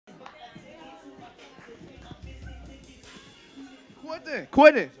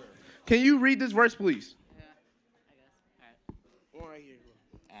Quentin, can you read this verse, please? Yeah, I guess. All right.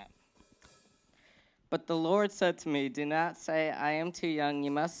 But the Lord said to me, do not say, I am too young.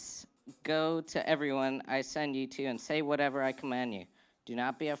 You must go to everyone I send you to and say whatever I command you. Do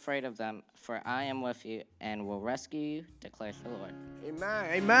not be afraid of them, for I am with you and will rescue you, declares the Lord. Amen.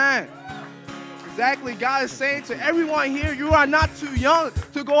 Amen. Exactly. God is saying to everyone here, you are not too young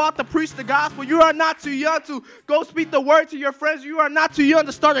to go out to preach the gospel. You are not too young to go speak the word to your friends. You are not too young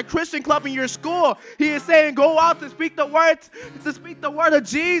to start a Christian club in your school. He is saying, go out to speak the word of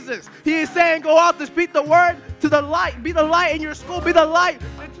Jesus. He is saying, go out to speak the word to the light. Be the light in your school. Be the light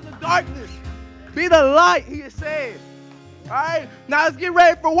into the darkness. Be the light, he is saying. All right, now let's get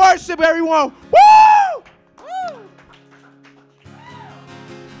ready for worship, everyone. Woo! Woo!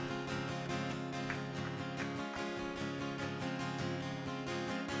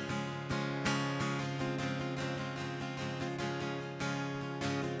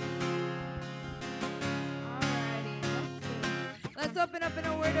 Let's open up in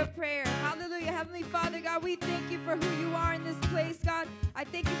a word of prayer. Hallelujah. Heavenly Father, God, we thank you for who you are in this place, God. I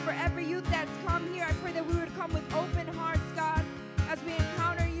thank you for every youth that's come here. I pray that we would come with open hearts, God, as we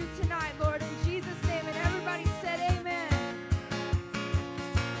encounter you tonight, Lord. In Jesus' name, and everybody said amen.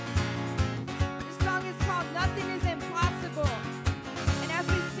 This song is called Nothing is Impossible. And as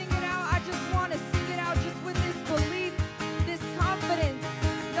we sing it out, I just want to sing it out just with this belief, this confidence,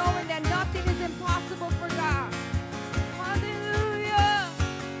 knowing that nothing is impossible for God. Hallelujah.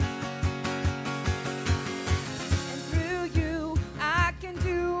 And through you, I can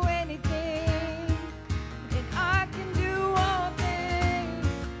do anything. And I can do all things.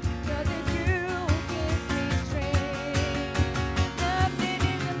 'Cause in you gives me strength. Nothing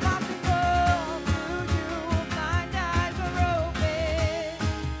is impossible. Through you, blind eyes are open.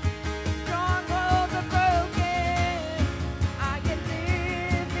 Strongholds are broken. I am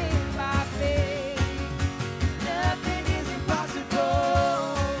living by faith. Nothing is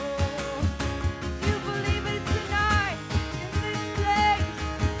impossible. Do you believe it tonight in this place?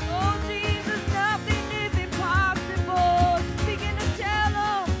 Oh Jesus, nothing is impossible. Just begin to tell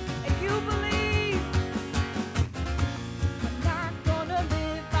them, and you believe. I'm not gonna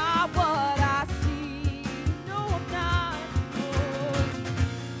live by what I see. No, I'm not. Oh,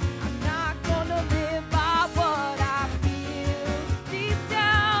 I'm not gonna live by what I feel. Deep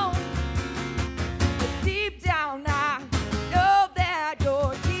down, I know that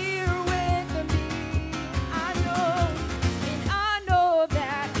you're here with me. I know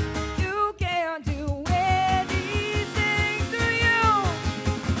that you can do anything through you.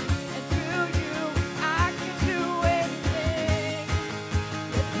 And through you, I can do anything.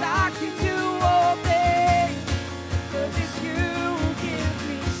 Yes, I can do all things. 'Cause it's you gives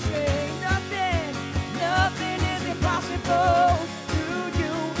me strength. Nothing is impossible. Through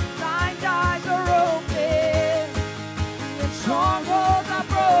you, blind eyes are open. And strongholds are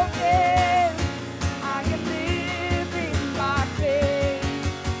broken. I am living by faith.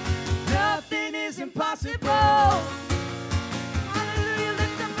 Nothing is impossible. Hallelujah.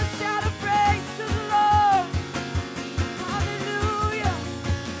 Lift up a shout of praise to the Lord. Hallelujah.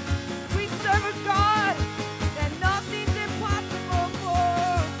 We serve a God that nothing's impossible for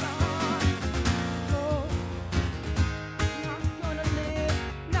God. Oh,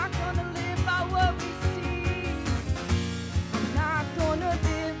 not gonna live by what we see. I'm not gonna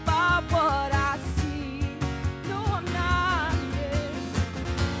live by what I see. No, I'm not. Yes,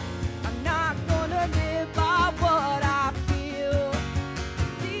 I'm not gonna live by what I feel.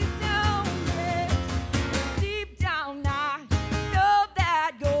 Deep down, yes, deep down, I know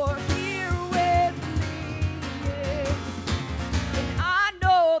that you're here with me. Yes. And I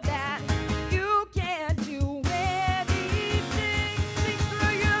know that you can do anything. Speak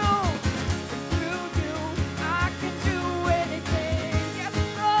through you. And through you, I can do anything. Yes,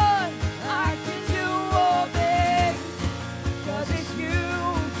 Lord, I can do all things. 'Cause it's you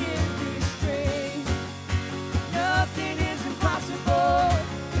gives me strength. Nothing is impossible.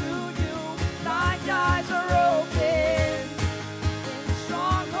 Through you, blind eyes are open. And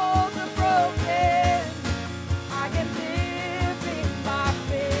strongholds are broken. I am living by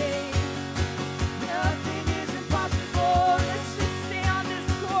faith. Nothing is impossible. Let's just stay on this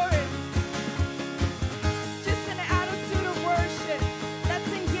chorus. Just in an attitude of worship. Let's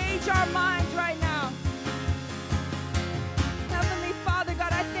engage our minds right now. Heavenly Father,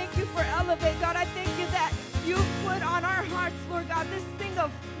 God, I thank you for Elevate. God, I thank you that you put on our hearts, Lord God, this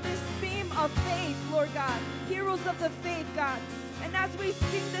theme of faith, Lord God. Heroes of the faith, God. And as we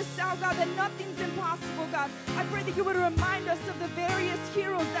sing this out, God, that nothing's impossible, God, I pray that you would remind us of the various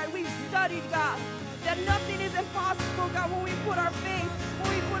heroes that we've studied, God, that nothing is impossible, God, when we put our faith,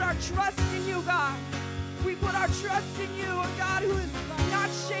 when we put our trust in you, God. We put our trust in you, a God who is not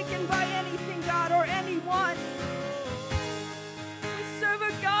shaken by anything, God, or anyone. We serve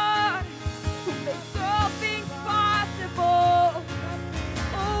a God who makes all things possible.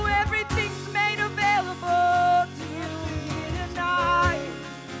 Oh, everything's made available to you here tonight.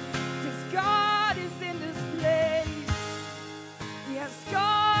 'Cause God is in this place. Yes,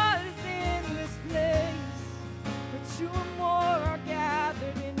 God is in this place. Where two or more are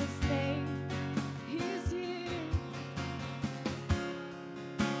gathered in his name. He's here.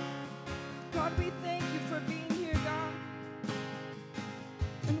 God, we thank you for being here, God.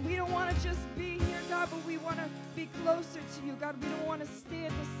 And we don't want to just be here, God, but we want to be closer to you, God. We don't want to stay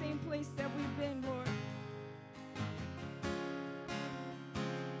at the same place that we've been, Lord.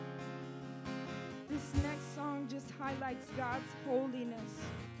 This next song just highlights God's holiness.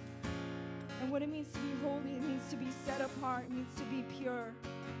 And what it means to be holy, it means to be set apart, it means to be pure.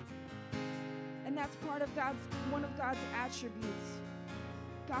 And that's part of one of God's attributes.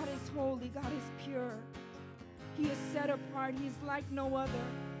 God is holy, God is pure. He is set apart, He is like no other.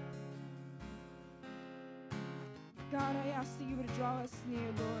 God, I ask that you would draw us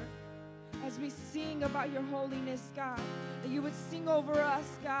near, Lord. As we sing about your holiness, God, that you would sing over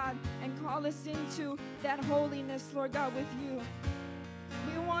us, God, and call us into that holiness, Lord God, with you.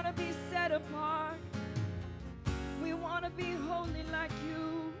 We want to be set apart. We want to be holy like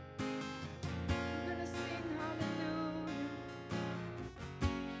you. We're going to sing hallelujah.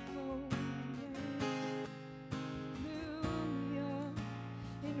 Oh, yes. Hallelujah.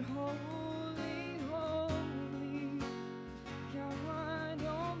 In holy, holy, God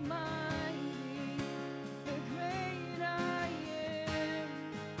Almighty, the great I am,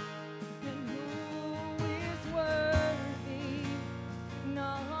 and who is worthy,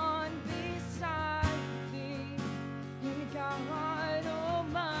 none beside thee, in God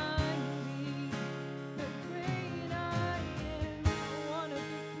Almighty, the great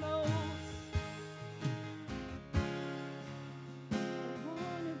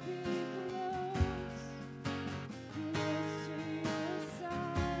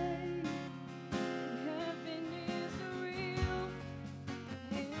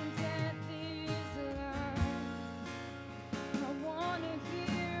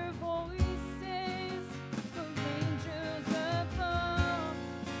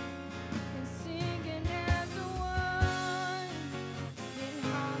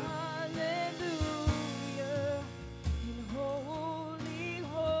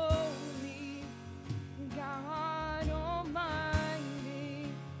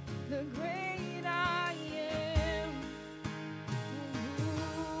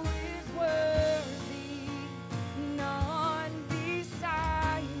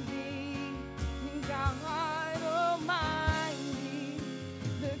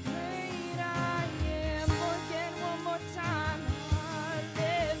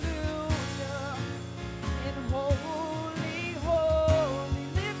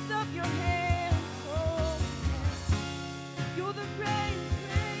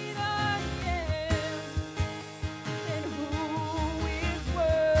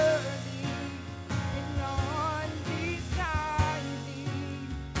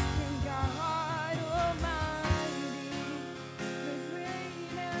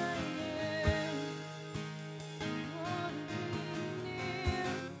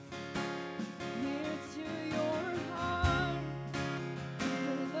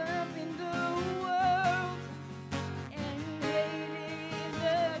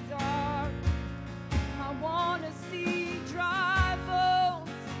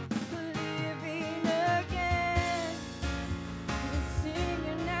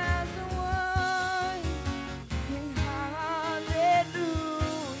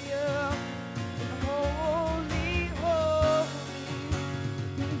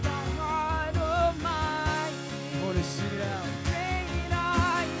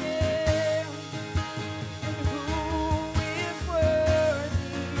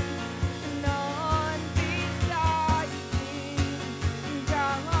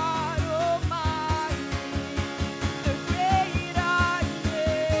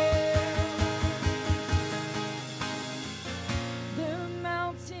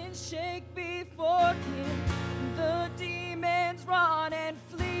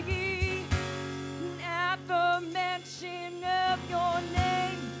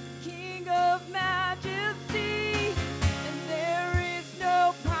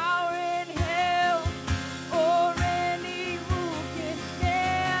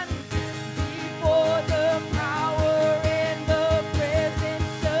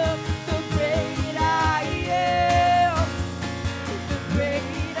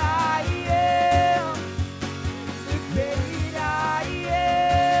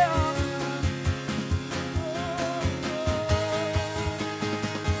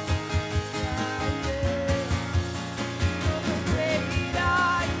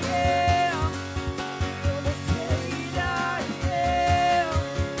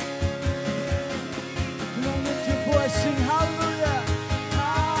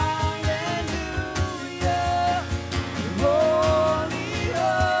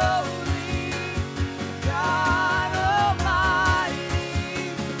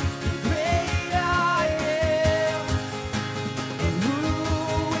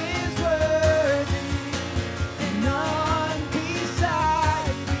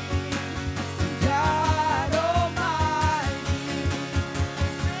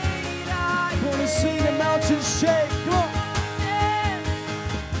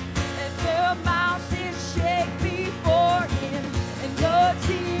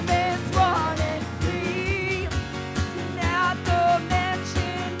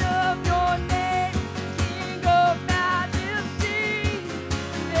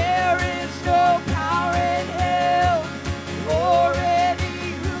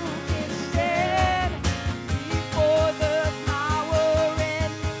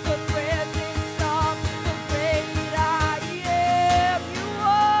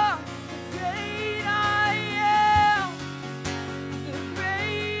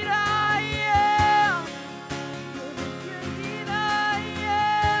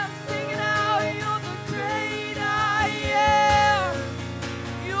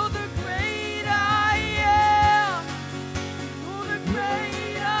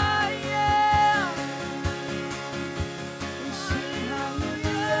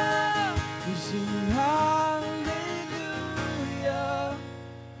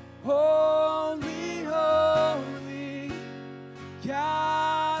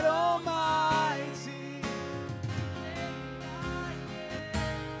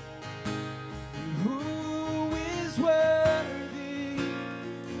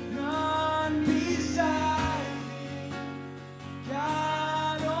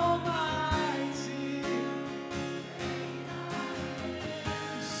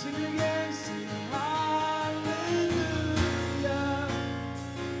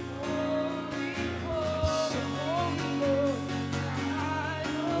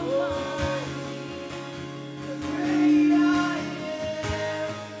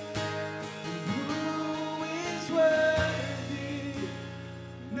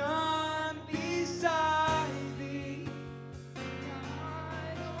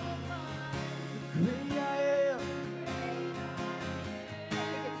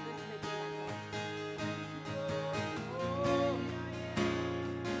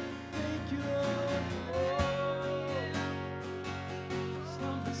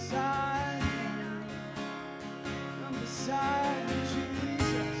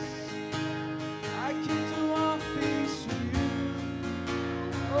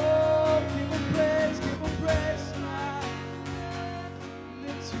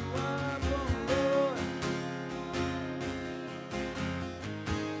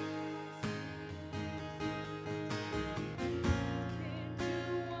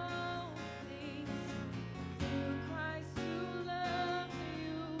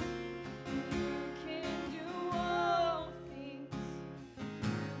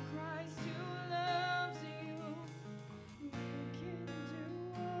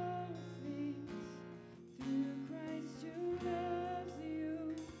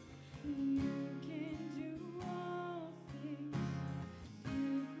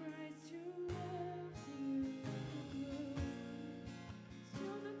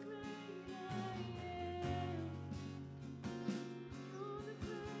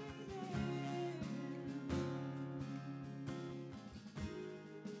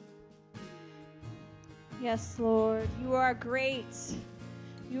Yes, Lord. You are great.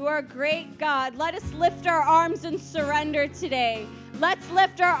 You are great, God. Let us lift our arms in surrender today. Let's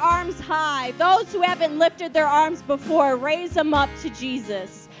lift our arms high. Those who haven't lifted their arms before, raise them up to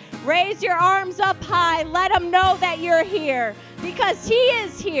Jesus. Raise your arms up high. Let them know that you're here because He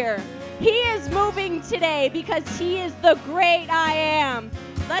is here. He is moving today because He is the great I am.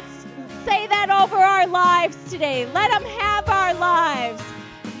 Let's say that over our lives today. Let Him have our lives.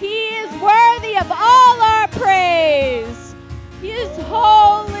 He is worthy of all our praise. He is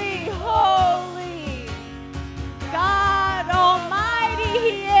holy, holy. God Almighty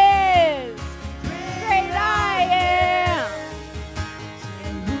He is. Great I am.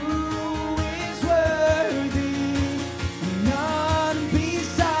 Who is worthy? None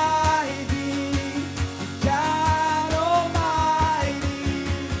beside thee. God Almighty.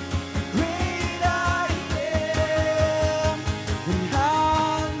 Great I am.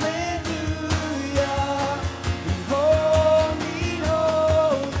 Hallelujah. Holy,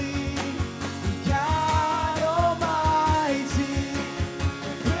 holy. God Almighty.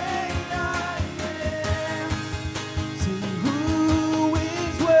 Great I am. Sing, who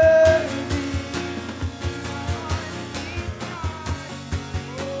is worthy?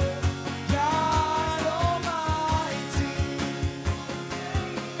 God Almighty.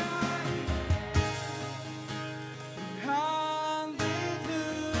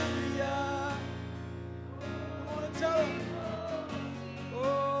 Hallelujah. Come on and tell 'em.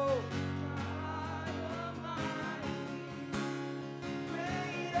 Oh.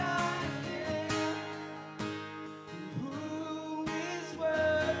 Great I am. Who is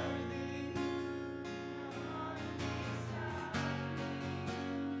worthy?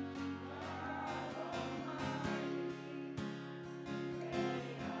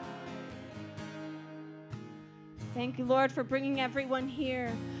 Thank you, Lord, for bringing everyone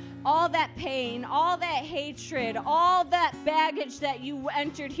here. All that pain, all that hatred, all that baggage that you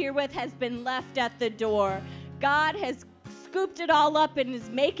entered here with has been left at the door. God has scooped it all up and is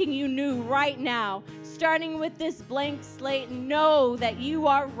making you new right now. Starting with this blank slate, know that you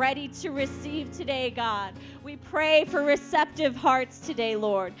are ready to receive today, God. We pray for receptive hearts today,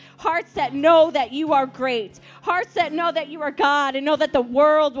 Lord. Hearts that know that you are great. Hearts that know that you are God and know that the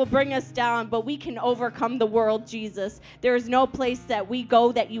world will bring us down, but we can overcome the world, Jesus. There is no place that we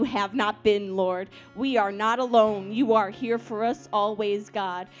go that you have not been, Lord. We are not alone. You are here for us always,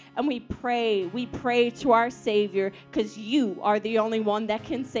 God. And we pray to our Savior because you are the only one that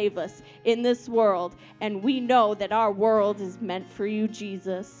can save us in this world. And we know that our world is meant for you,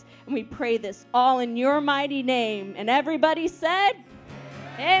 Jesus. And we pray this all in your mighty name. And everybody said,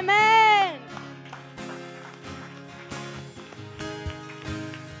 Amen.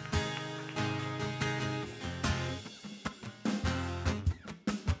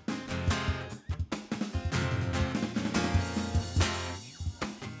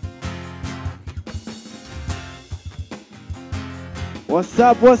 What's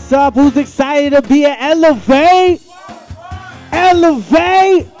up? What's up? Who's excited to be at Elevate?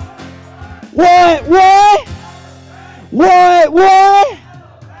 Elevate! What?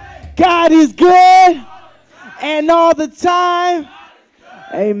 God is good and all the time.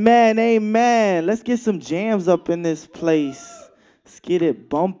 Amen, amen. Let's get some jams up in this place. Let's get it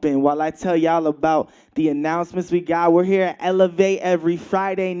bumping while I tell y'all about the announcements we got. We're here at Elevate every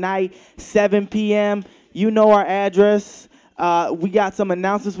Friday night, 7 p.m. You know our address. We got some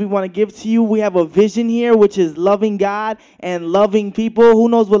announcements we want to give to you. We have a vision here, which is loving God and loving people. Who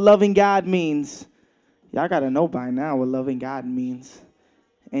knows what loving God means? Y'all got to know by now what loving God means.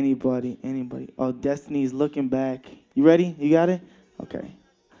 Anybody? Oh, Destiny's looking back. You ready? You got it? Okay.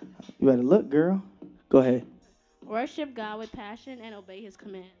 You better look, girl. Go ahead. Worship God with passion and obey His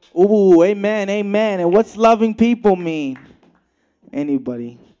command. Ooh, amen. And what's loving people mean?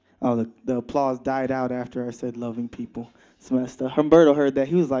 Anybody? Oh, the applause died out after I said loving people. It's messed up. Humberto heard that.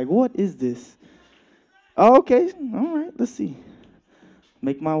 He was like, what is this? Oh, okay. All right. Let's see.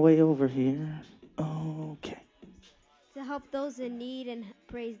 Make my way over here. Okay. To help those in need and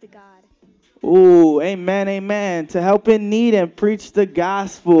praise the God. Ooh, amen. To help in need and preach the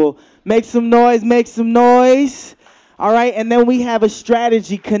gospel. Make some noise. All right, and then we have a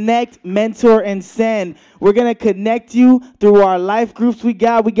strategy, connect, mentor, and send. We're going to connect you through our life groups we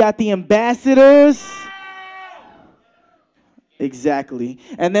got. We got the ambassadors. Exactly.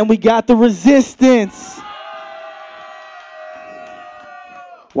 And then we got the resistance.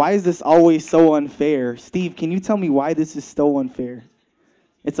 Why is this always so unfair? Steve, can you tell me why this is so unfair?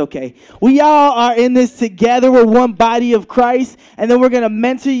 It's okay. We all are in this together. We're one body of Christ. And then we're going to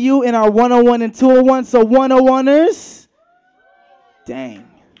mentor you in our 101 and 201. So 101ers. Dang.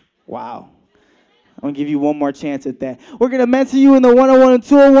 Wow. I'm going to give you one more chance at that. We're going to mentor you in the 101 and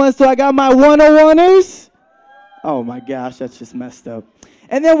 201, so I got my 101ers. Oh, my gosh, that's just messed up.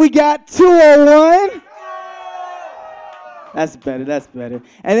 And then we got 201. That's better, that's better.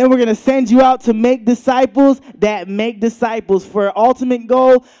 And then we're going to send you out to make disciples that make disciples for an ultimate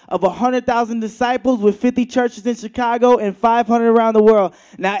goal of 100,000 disciples with 50 churches in Chicago and 500 around the world.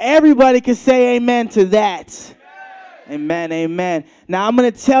 Now, everybody can say amen to that. Amen, amen. Now, I'm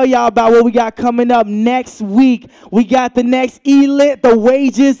going to tell y'all about what we got coming up next week. We got the next E-Lit, The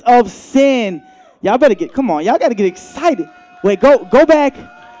Wages of Sin. Y'all better come on, y'all got to get excited. Wait, go back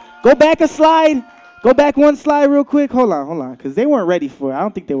a slide. Go back one slide real quick. Hold on, because they weren't ready for it. I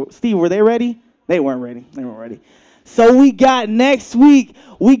don't think they were. Steve, were they ready? They weren't ready. So we got next week,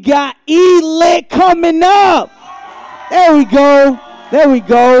 we got E-Lit coming up. There we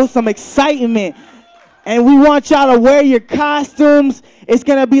go. Some excitement. And we want y'all to wear your costumes. It's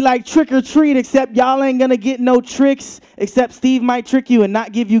going to be like trick or treat, except y'all ain't going to get no tricks, except Steve might trick you and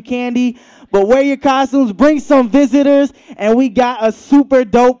not give you candy. But wear your costumes, bring some visitors, and we got a super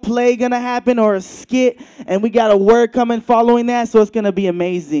dope play going to happen or a skit, and we got a word coming following that, so it's going to be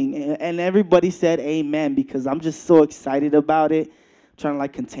amazing. And everybody said amen because I'm just so excited about it. I'm trying to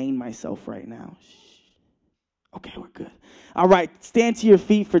like contain myself right now. Okay, we're good. All right, stand to your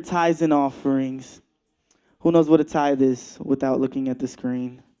feet for tithes and offerings. Who knows what a tithe is without looking at the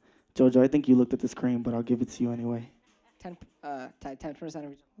screen? Jojo, I think you looked at the screen, but I'll give it to you anyway. 10% of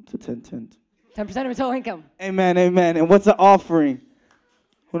It's a 10. 10% of your total income. Amen, amen. And what's an offering?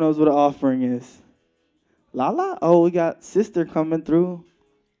 Who knows what an offering is? Lala? Oh, we got sister coming through.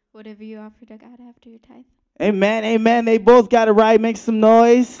 Whatever you offer to God after your tithe. Amen, amen. They both got it right. Make some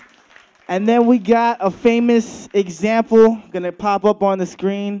noise. And then we got a famous example going to pop up on the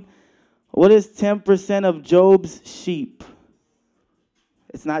screen. What is 10% of Job's sheep?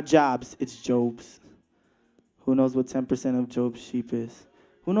 It's not Jobs, it's Job's. Who knows what 10% of Job's sheep is?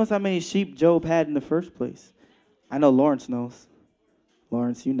 Who knows how many sheep Job had in the first place? I know Lawrence knows.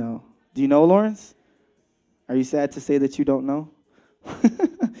 Lawrence, you know. Do you know, Lawrence? Are you sad to say that you don't know?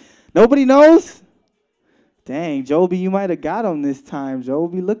 Nobody knows? Dang, Joby, you might have got him this time,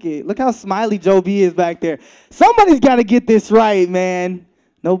 Joby. Look how smiley Joby is back there. Somebody's got to get this right, man.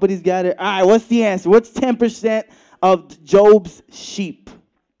 Nobody's got it. All right, what's the answer? What's 10% of Job's sheep?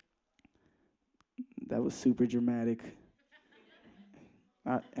 That was super dramatic.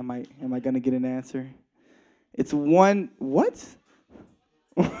 Am I going to get an answer? It's one, what?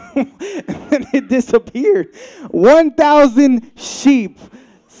 And then it disappeared. 1,000 sheep.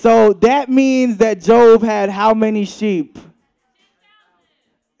 So that means that Job had how many sheep?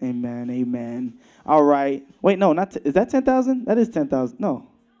 Amen, amen. All right. Wait, no, is that 10,000? That is 10,000. No.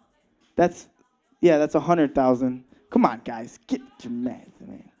 That's 100,000. Come on, guys. Get your math,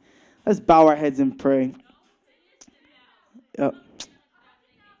 man. Let's bow our heads and pray.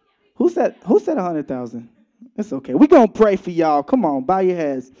 Who said 100,000? It's okay. We're going to pray for y'all. Come on, bow your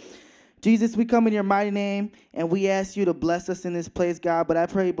heads. Jesus, we come in your mighty name, and we ask you to bless us in this place, God. But I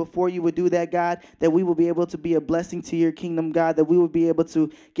pray before you would do that, God, that we will be able to be a blessing to your kingdom, God, that we will be able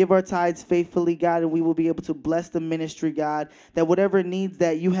to give our tithes faithfully, God, and we will be able to bless the ministry, God, that whatever needs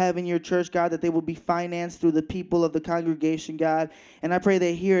that you have in your church, God, that they will be financed through the people of the congregation, God. And I pray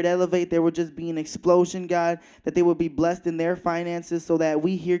that here at Elevate, there will just be an explosion, God, that they will be blessed in their finances so that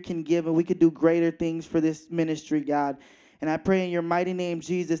we here can give and we could do greater things for this ministry, God. And I pray in your mighty name,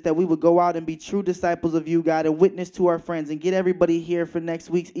 Jesus, that we would go out and be true disciples of you, God, and witness to our friends and get everybody here for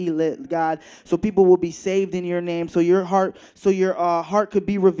next week's E-Lit, God, so people will be saved in your name, so your heart could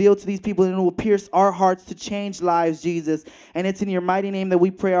be revealed to these people and it will pierce our hearts to change lives, Jesus. And it's in your mighty name that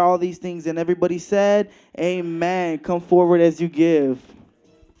we pray all these things. And everybody said, amen. Come forward as you give.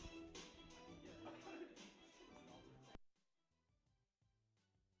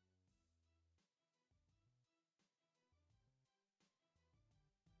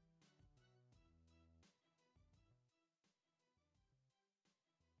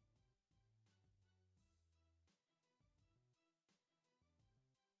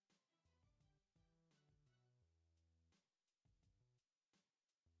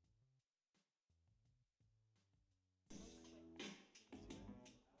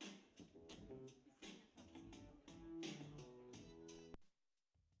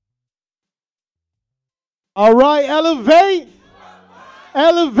 All right, elevate.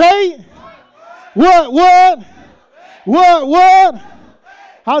 Elevate. What?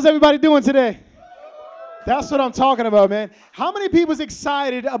 How's everybody doing today? That's what I'm talking about, man. How many people's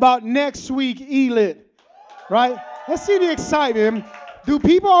excited about next week E-Lit? Right? Let's see the excitement. Do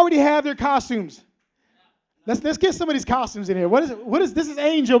people already have their costumes? Let's get some of these costumes in here. What is this is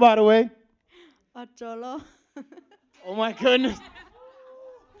Angel, by the way. A cholo. Oh my goodness.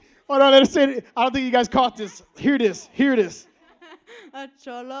 Hold on, let us say it. I don't think you guys caught this. Hear this. Hear this. A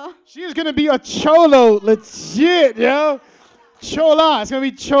cholo. She is gonna be a cholo, legit, yo. Chola. It's gonna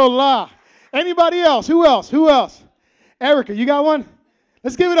be chola. Anybody else? Who else? Who else? Erica, you got one?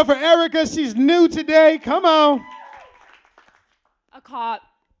 Let's give it up for Erica. She's new today. Come on. A cop.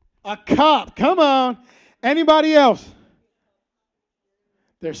 A cop. Come on. Anybody else?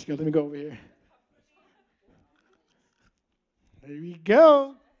 There she goes. Let me go over here. There we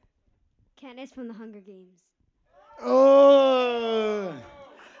go. Candace from the Hunger Games. Oh.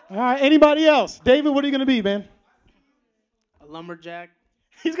 All right. Anybody else? David, what are you going to be, man? A lumberjack.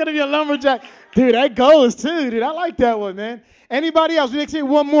 He's going to be a lumberjack. Dude, that goes too, dude. I like that one, man. Anybody else? We need to say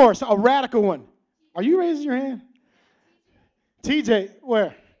one more. So a radical one. Are you raising your hand? TJ,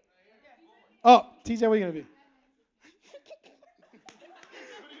 where? Oh, TJ, what are you going to be?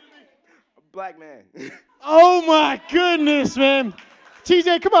 A black man. Oh, my goodness, man.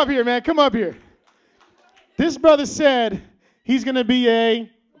 TJ, come up here, man. Come up here. This brother said he's going to be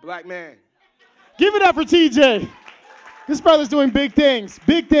a Black man. Give it up for TJ. This brother's doing big things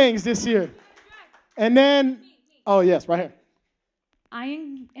this year. And then, oh, yes, right here. I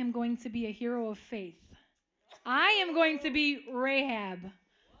am going to be a hero of faith. I am going to be Rahab.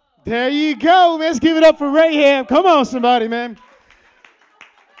 There you go. Let's give it up for Rahab. Come on, somebody, man.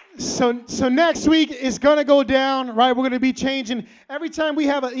 So next week is going to go down, right? We're going to be changing. Every time we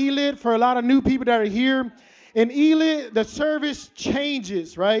have an E-Lit for a lot of new people that are here, in E-Lit, the service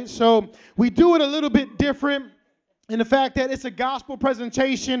changes, right? So we do it a little bit different in the fact that it's a gospel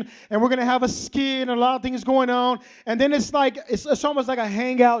presentation, and we're going to have a skit and a lot of things going on. And then it's almost like a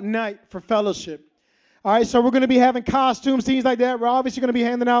hangout night for fellowship. All right, so we're going to be having costumes, things like that. We're obviously going to be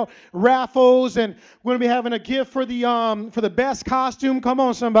handing out raffles, and we're going to be having a gift for the best costume. Come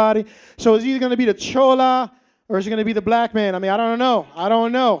on, somebody. So it's either going to be the chola or is it going to be the black man? I mean, I don't know.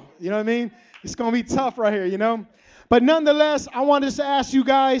 You know what I mean? It's going to be tough right here, you know? But nonetheless, I wanted to ask you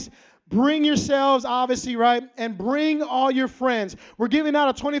guys, bring yourselves, obviously, right? And bring all your friends. We're giving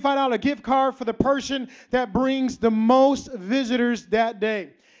out a $25 gift card for the person that brings the most visitors that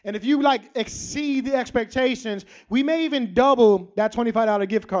day. And if you exceed the expectations, we may even double that $25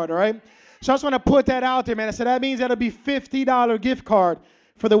 gift card, all right? So I just want to put that out there, man. So that means that'll be $50 gift card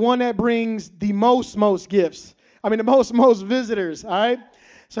for the one that brings the most gifts. I mean, the most visitors, all right?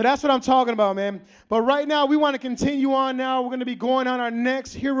 So that's what I'm talking about, man. But right now, we want to continue on now. We're going to be going on our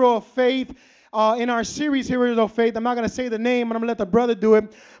next Hero of Faith in our series, Heroes of Faith. I'm not going to say the name, but I'm going to let the brother do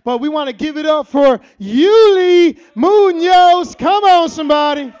it. But we want to give it up for Yuli Munoz. Come on,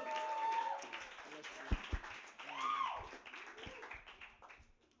 somebody.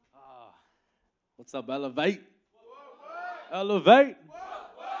 What's up, Elevate? Elevate.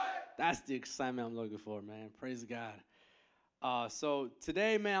 That's the excitement I'm looking for, man. Praise God. So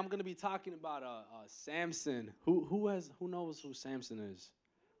today, man, I'm gonna be talking about Samson. Who knows who Samson is?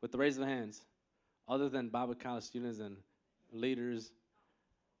 With the raise of hands, other than Bible college students and leaders.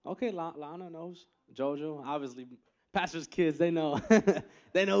 Okay, Lana knows. Jojo, obviously, pastor's kids, they know.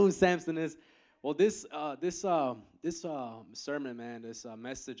 They know who Samson is. Well, this sermon, man, this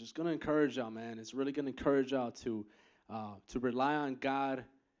message is gonna encourage y'all, man. It's really gonna encourage y'all to rely on God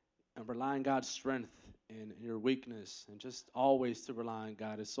and rely on God's strength in your weakness, and just always to rely on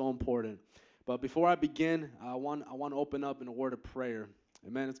God. It's so important. But before I begin, I want to open up in a word of prayer.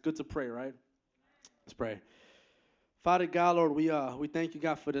 Amen. It's good to pray, right? Let's pray. Father God, Lord, we thank you,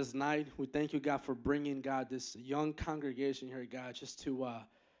 God, for this night. We thank you, God, for bringing, God, this young congregation here, God, just to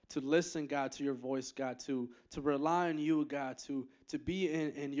listen, God, to your voice, God, to rely on you, God, to be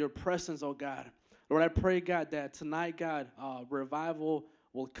in your presence, oh God. Lord, I pray, God, that tonight, God, revival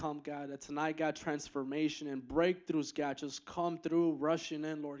will come, God, that tonight, God, transformation and breakthroughs, God, just come through, rushing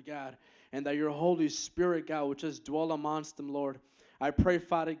in, Lord God, and that your Holy Spirit, God, will just dwell amongst them, Lord. I pray,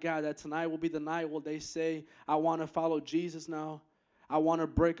 Father God, that tonight will be the night where they say, I want to follow Jesus now. I want to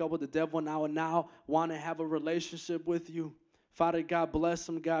break up with the devil now, and now want to have a relationship with you. Father God, bless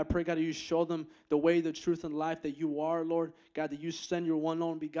them, God. I pray, God, that you show them the way, the truth, and life that you are, Lord. God, that you send your one and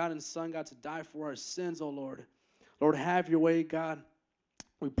only begotten Son, God, to die for our sins, oh Lord. Lord, have your way, God.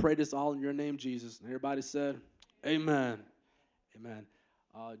 We pray this all in your name, Jesus. And everybody said, amen. Amen.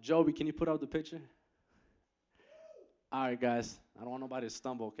 Joby, can you put up the picture? All right, guys. I don't want nobody to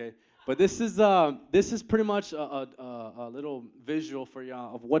stumble, okay? But this is pretty much a little visual for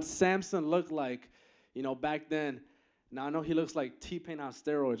y'all of what Samson looked like, you know, back then. Now, I know he looks like T-Pain on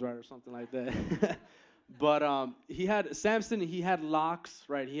steroids, right, or something like that. But he had locks,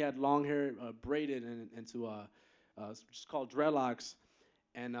 right? He had long hair braided into just called dreadlocks.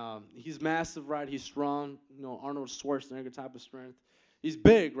 And he's massive, right? He's strong, Arnold Schwarzenegger type of strength. He's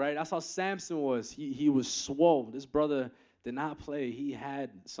big, right? That's how Samson was. He was swole. This brother did not play. He had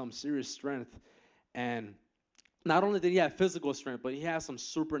some serious strength. And not only did he have physical strength, but he had some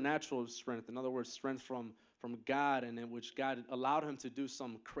supernatural strength. In other words, strength from God, and in which God allowed him to do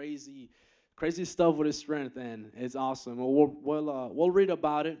some crazy stuff with his strength, and it's awesome. We'll read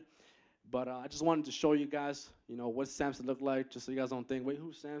about it, but I just wanted to show you guys, what Samson looked like, just so you guys don't think, wait,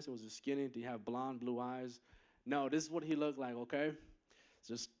 who's Samson? Was he skinny? Did he have blonde, blue eyes? No, this is what he looked like, okay?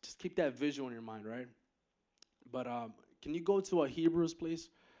 So just keep that visual in your mind, right? But can you go to Hebrews, please?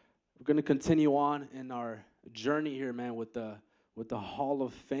 We're going to continue on in our journey here, man, with the Hall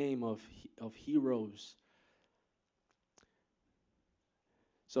of Fame of heroes.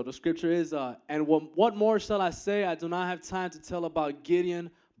 So the scripture is, and what more shall I say? I do not have time to tell about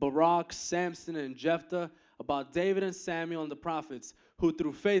Gideon, Barak, Samson, and Jephthah, about David and Samuel and the prophets, who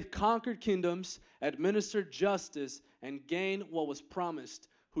through faith conquered kingdoms, administered justice, and gained what was promised,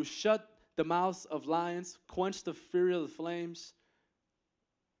 who shut the mouths of lions, quenched the fury of the flames,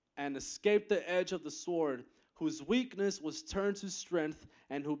 and escaped the edge of the sword, whose weakness was turned to strength,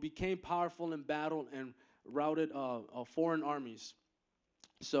 and who became powerful in battle and routed foreign armies.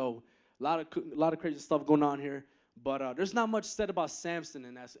 So a lot of crazy stuff going on here, but there's not much said about Samson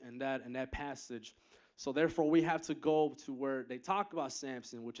in that passage. So therefore, we have to go to where they talk about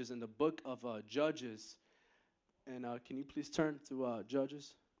Samson, which is in the book of Judges. And can you please turn to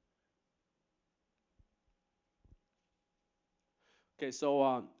Judges? Okay,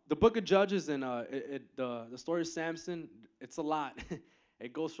 so the book of Judges and the story of Samson, it's a lot.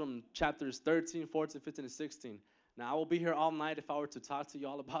 It goes from chapters 13, 14, 15, and 16. Now, I will be here all night if I were to talk to you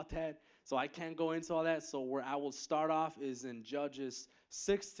all about that, so I can't go into all that. So where I will start off is in Judges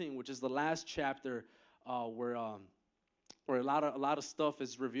 16, which is the last chapter where a lot of stuff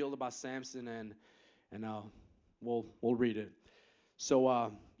is revealed about Samson, and we'll read it.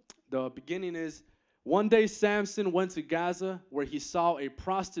 So the beginning is, one day Samson went to Gaza, where he saw a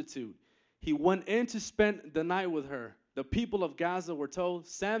prostitute. He went in to spend the night with her. The people of Gaza were told,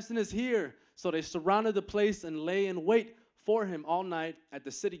 Samson is here. So they surrounded the place and lay in wait for him all night at the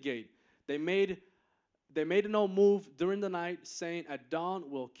city gate. They made no move during the night, saying, at dawn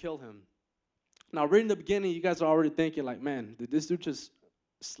we'll kill him. Now, reading the beginning, you guys are already thinking, like, man, did this dude just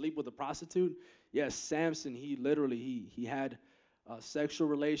sleep with a prostitute? Yes, Samson, he had sexual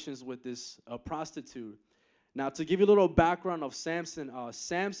relations with this prostitute. Now, to give you a little background of Samson,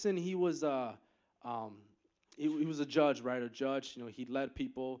 Samson, he was a judge, right? A judge, he led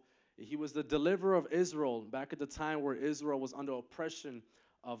people. He was the deliverer of Israel back at the time where Israel was under oppression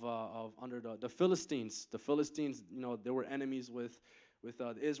under the Philistines. The Philistines, they were enemies with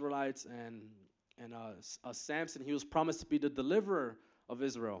the Israelites, and Samson, he was promised to be the deliverer of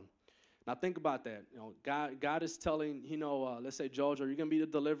Israel. Now think about that. God is telling, let's say, George, are you going to be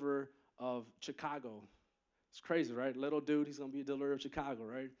the deliverer of Chicago? It's crazy, right? Little dude, he's going to be a deliverer of Chicago,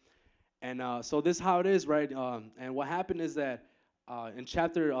 right? And so this is how it is, right? And what happened is that in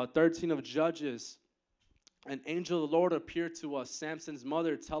chapter 13 of Judges, an angel of the Lord appeared to Samson's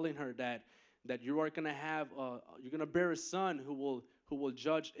mother, telling her that you are going to have, you're going to bear a son who will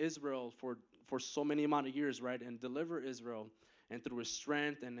judge Israel for so many amount of years, right? And deliver Israel, and through his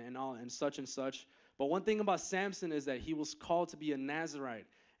strength and all and such and such. But one thing about Samson is that he was called to be a Nazirite.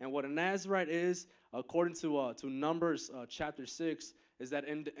 And what a Nazirite is, according to Numbers chapter 6, is that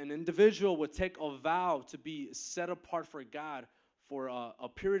an individual would take a vow to be set apart for God for a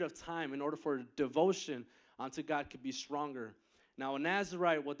period of time in order for devotion unto God could be stronger. Now, a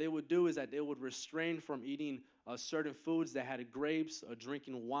Nazirite, what they would do is that they would refrain from eating certain foods that had grapes,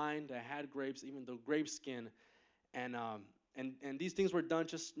 drinking wine that had grapes, even the grape skin, and these things were done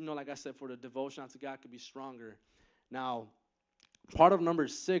just, like I said, for the devotion unto God could be stronger. Now, part of number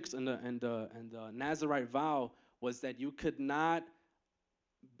 6 and the Nazirite vow was that you could not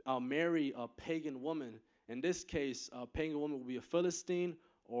marry a pagan woman. In this case, a pagan woman would be a Philistine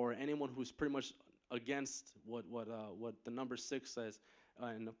or anyone who's pretty much against what the number 6 says,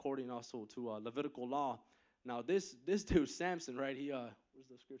 and according also to Levitical law. Now, this dude Samson, right? Where's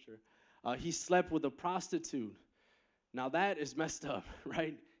the scripture? He slept with a prostitute. Now that is messed up,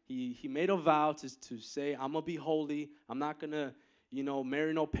 right? He made a vow to say, I'm gonna be holy. I'm not gonna,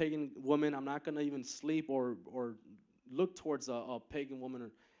 marry no pagan woman. I'm not gonna even sleep or look towards a pagan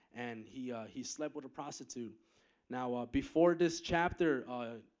woman. And he slept with a prostitute. Now before this chapter,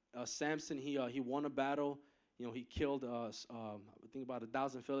 Samson he won a battle. He killed I think about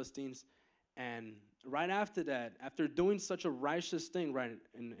 1,000 Philistines. And right after that, after doing such a righteous thing, right,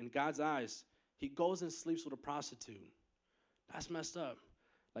 in God's eyes, he goes and sleeps with a prostitute. That's messed up.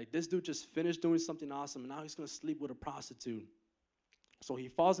 Like, this dude just finished doing something awesome, and now he's going to sleep with a prostitute. So he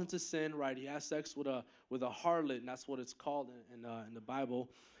falls into sin, right? He has sex with a harlot, and that's what it's called in the Bible.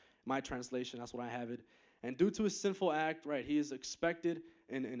 My translation, that's what I have it. And due to his sinful act, right, he is expected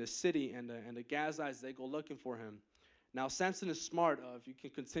in the city, and the Gazites, they go looking for him. Now, Samson is smart. If you can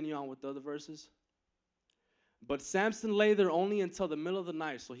continue on with the other verses. But Samson lay there only until the middle of the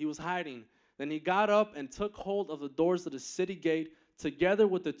night, so he was hiding. Then he got up and took hold of the doors of the city gate, together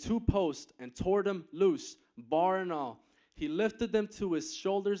with the 2 posts, and tore them loose, bar and all. He lifted them to his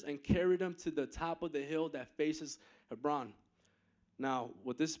shoulders and carried them to the top of the hill that faces Hebron. Now,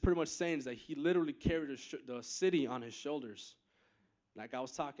 what this is pretty much saying is that he literally carried the city on his shoulders. Like I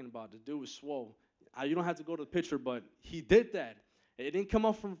was talking about, the dude was swole. You don't have to go to the picture, but he did that. It didn't come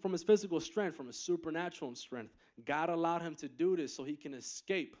up from his physical strength, from his supernatural strength. God allowed him to do this so he can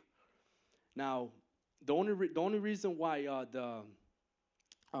escape. Now, the only reason why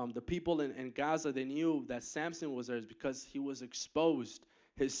the people in Gaza, they knew that Samson was there is because he was exposed.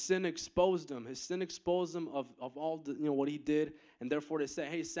 His sin exposed him. His sin exposed him of all what he did, and therefore they said,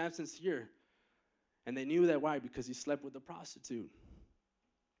 hey, Samson's here. And they knew that. Why? Because he slept with a prostitute.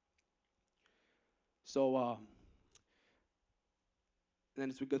 So, then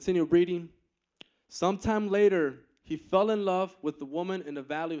as we continue reading, sometime later, he fell in love with the woman in the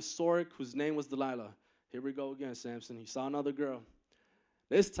valley of Sorek, whose name was Delilah. Here we go again, Samson. He saw another girl.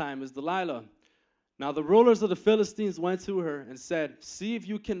 This time is Delilah. Now the rulers of the Philistines went to her and said, see if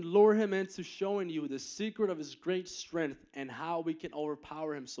you can lure him into showing you the secret of his great strength and how we can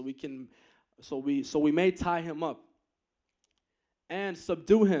overpower him so we may tie him up and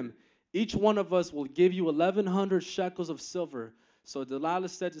subdue him. Each one of us will give you 1,100 shekels of silver. So Delilah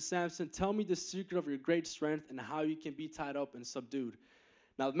said to Samson, tell me the secret of your great strength and how you can be tied up and subdued.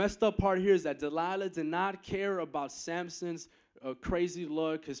 Now, the messed up part here is that Delilah did not care about Samson's crazy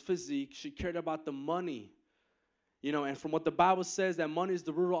look, his physique. She cared about the money. And from what the Bible says, that money is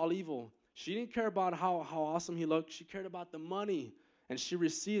the root of all evil. She didn't care about how awesome he looked. She cared about the money. And she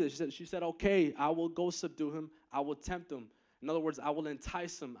received it. She said, okay, I will go subdue him. I will tempt him. In other words, I will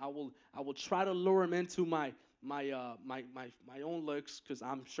entice him. I will try to lure him into my own looks, because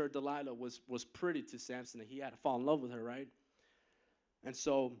I'm sure Delilah was pretty to Samson, and he had to fall in love with her, right? And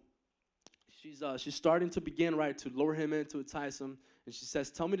so she's starting to begin, right, to lure him in, to entice him. And she says,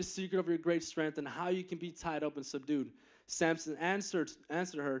 tell me the secret of your great strength and how you can be tied up and subdued. Samson answered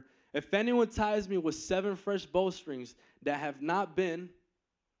her, if anyone ties me with 7 fresh bowstrings that have not been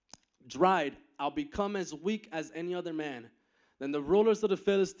dried, I'll become as weak as any other man. Then the rulers of the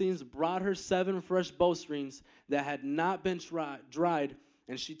Philistines brought her 7 fresh bowstrings that had not been dried,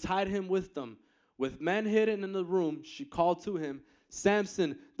 and she tied him with them. With men hidden in the room, she called to him,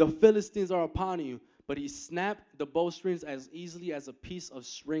 Samson, the Philistines are upon you. But he snapped the bowstrings as easily as a piece of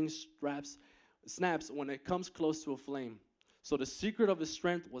string snaps when it comes close to a flame. So the secret of his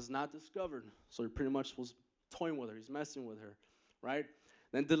strength was not discovered. So he pretty much was toying with her. He's messing with her, right?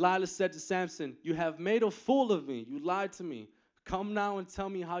 Then Delilah said to Samson, you have made a fool of me. You lied to me. Come now and tell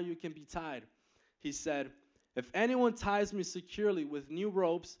me how you can be tied. He said, if anyone ties me securely with new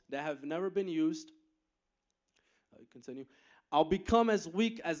ropes that have never been used, continue, I'll become as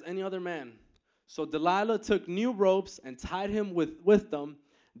weak as any other man. So Delilah took new ropes and tied him with them.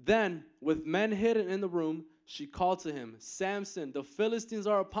 Then, with men hidden in the room, she called to him, Samson, the Philistines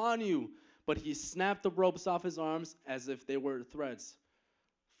are upon you. But he snapped the ropes off his arms as if they were threads.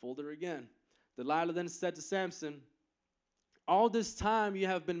 Fooled her again. Delilah then said to Samson, all this time you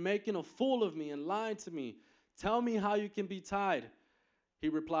have been making a fool of me and lying to me. Tell me how you can be tied. He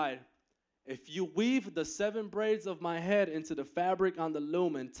replied, if you weave the 7 braids of my head into the fabric on the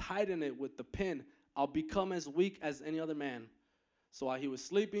loom and tighten it with the pin, I'll become as weak as any other man. So while he was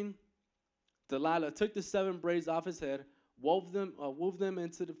sleeping, Delilah took the 7 braids off his head, wove them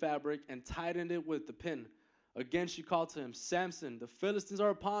into the fabric, and tightened it with the pin. Again she called to him, Samson, the Philistines are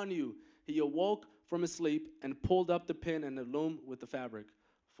upon you. He awoke from his sleep and pulled up the pin and the loom with the fabric.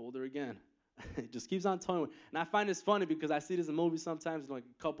 Fooled her again. It just keeps on toying. And I find this funny because I see this in movies sometimes, like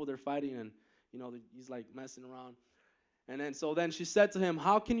a couple, they're fighting and, he's like messing around. And then she said to him,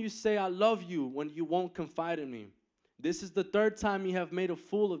 how can you say I love you when you won't confide in me? This is the 3rd time you have made a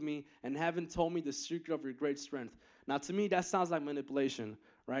fool of me and haven't told me the secret of your great strength. Now, to me, that sounds like manipulation,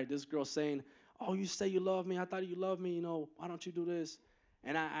 right? This girl saying, oh, you say you love me. I thought you loved me. Why don't you do this?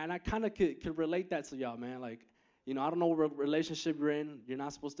 And I kind of could relate that to y'all, man. Like, I don't know what relationship you're in. You're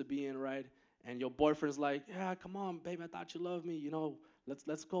not supposed to be in, right? And your boyfriend's like, yeah, come on, baby, I thought you loved me.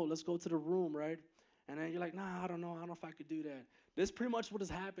 Let's go to the room, right? And then you're like, nah, I don't know if I could do that. This is pretty much what is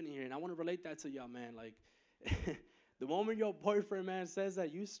happening here, and I want to relate that to y'all, man. Like, The moment your boyfriend, man, says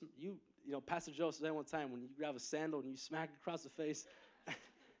that, you know, Pastor Joe said one time, when you grab a sandal and you smack it across the face,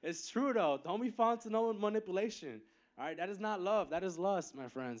 it's true, though. Don't be falling to no manipulation, all right? That is not love. That is lust, my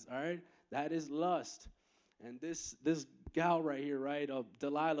friends, all right? That is lust. And this gal right here, right,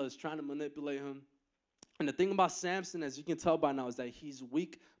 Delilah, is trying to manipulate him. And the thing about Samson, as you can tell by now, is that he's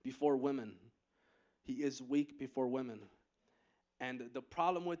weak before women. He is weak before women. And the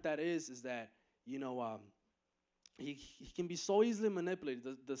problem with that is that, you know, he can be so easily manipulated.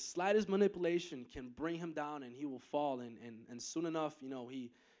 The slightest manipulation can bring him down, and he will fall. And soon enough, you know, he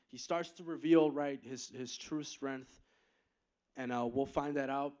starts to reveal, right, his true strength. And we'll find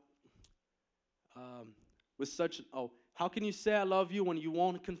that out. How can you say I love you when you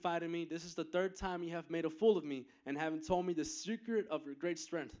won't confide in me? This is the third time you have made a fool of me and haven't told me the secret of your great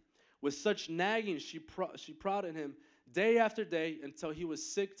strength. With such nagging, she prodded him day after day until he was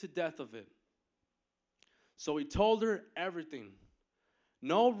sick to death of it. So he told her everything.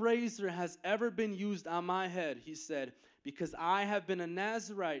 No razor has ever been used on my head, he said, because I have been a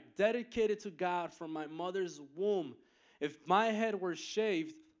Nazirite dedicated to God from my mother's womb. If my head were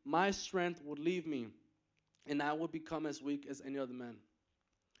shaved, my strength would leave me, and I would become as weak as any other man.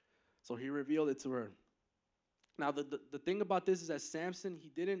 So he revealed it to her. Now, the thing about this is that Samson, he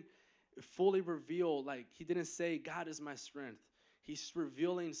didn't fully reveal, like, he didn't say, God is my strength. He's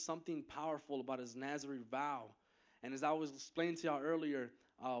revealing something powerful about his Nazarene vow. And as I was explaining to y'all earlier,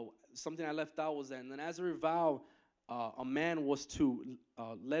 something I left out was that in the Nazarene vow, a man was to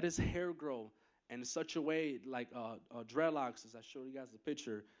let his hair grow in such a way, like dreadlocks, as I showed you guys the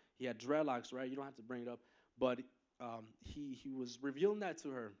picture. He had dreadlocks, right? You don't have to bring it up. But he was revealing that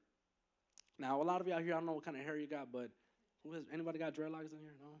to her. Now, a lot of y'all here, I don't know what kind of hair you got, but anybody got dreadlocks in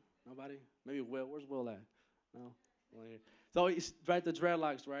here? No? Nobody? Maybe Will. Where's Will at? No? So he's right, the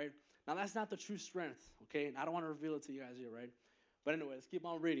dreadlocks, right? Now, that's not the true strength, okay? And I don't want to reveal it to you guys here, right? But anyway, let's keep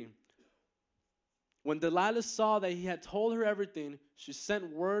on reading. When Delilah saw that he had told her everything, she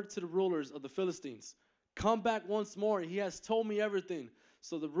sent word to the rulers of the Philistines. Come back once more. He has told me everything.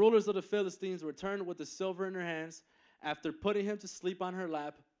 So the rulers of the Philistines returned with the silver in their hands. After putting him to sleep on her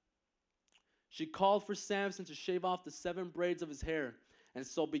lap, she called for Samson to shave off the 7 braids of his hair, and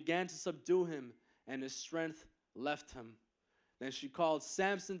so began to subdue him, and his strength left him. Then she called,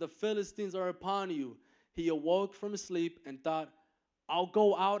 Samson, the Philistines are upon you. He awoke from his sleep and thought, I'll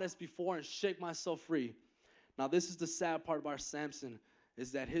go out as before and shake myself free. Now this is the sad part about Samson,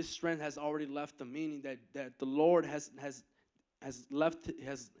 is that his strength has already left him, meaning that the Lord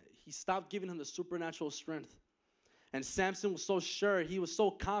he stopped giving him the supernatural strength. And Samson was so sure, he was so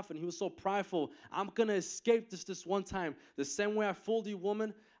confident, he was so prideful. I'm going to escape this one time. The same way I fooled you,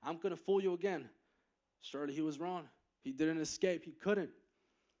 woman, I'm going to fool you again. Surely he was wrong. He didn't escape. He couldn't.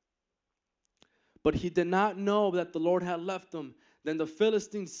 But he did not know that the Lord had left him. Then the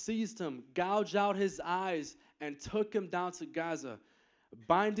Philistines seized him, gouged out his eyes, and took him down to Gaza.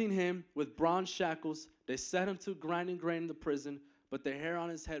 Binding him with bronze shackles, they set him to grinding grain in the prison, but the hair on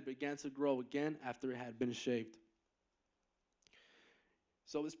his head began to grow again after it had been shaved.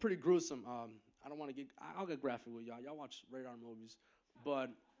 So it's pretty gruesome. I'll get graphic with y'all. Y'all watch radar movies.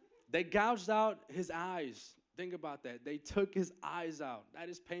 But they gouged out his eyes. Think about that. They took his eyes out. That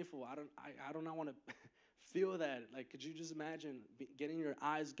is painful. I do not want to feel that. Like, could you just imagine getting your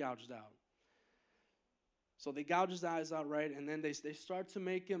eyes gouged out? So they gouge his eyes out, right? And then they start to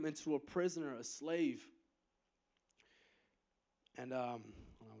make him into a prisoner, a slave. And hold on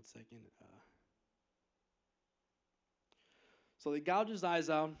 1 second. So they gouge his eyes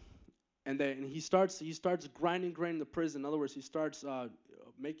out, and he starts grinding grain in the prison. In other words, he starts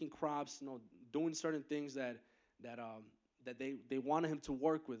making crops, doing certain things that they wanted him to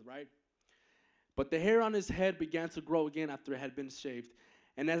work with, right? But the hair on his head began to grow again after it had been shaved.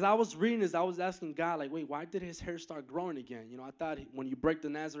 And as I was reading this, I was asking God, like, wait, why did his hair start growing again? I thought when you break the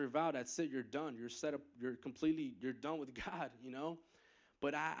Nazarene vow, that's it, you're done. You're set up, you're done with God,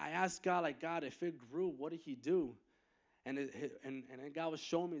 But I asked God, like, God, if it grew, what did he do? And then God was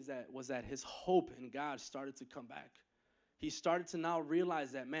showing me that his hope in God started to come back. He started to now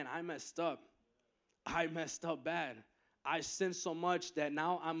realize that, man, I messed up. I messed up bad. I sinned so much that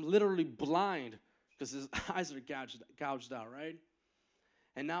now I'm literally blind because his eyes are gouged out, right?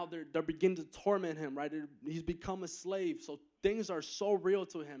 And now they're beginning to torment him, right? He's become a slave. So things are so real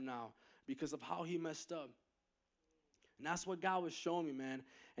to him now because of how he messed up. And that's what God was showing me, man.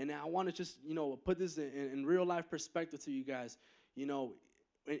 And I want to just, put this in real life perspective to you guys.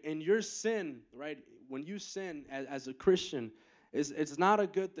 In your sin, right, when you sin as a Christian, it's not a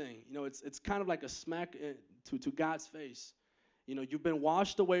good thing. It's kind of like a smack to God's face. You've been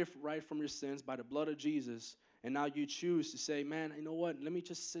washed away right from your sins by the blood of Jesus. And now you choose to say, man, you know what? Let me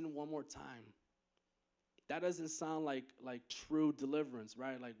just sin one more time. That doesn't sound like true deliverance,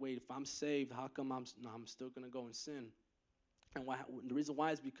 right? Like, wait, if I'm saved, how come I'm still going to go and sin? And the reason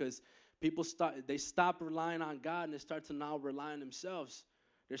why is because people stop relying on God and they start to now rely on themselves.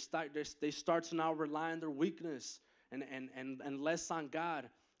 They start to now rely on their weakness and less on God.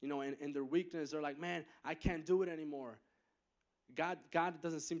 You know, and their weakness, they're like, man, I can't do it anymore. God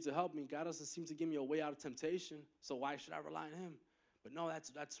doesn't seem to help me. God doesn't seem to give me a way out of temptation. So why should I rely on him? But no,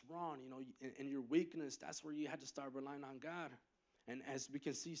 that's wrong. You know, in your weakness, that's where you had to start relying on God. And as we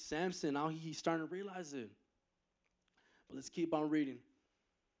can see, Samson, now he's starting to realize it. But let's keep on reading.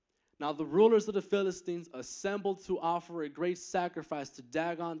 Now the rulers of the Philistines assembled to offer a great sacrifice to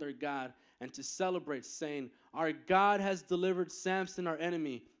Dagon their god and to celebrate, saying, our God has delivered Samson, our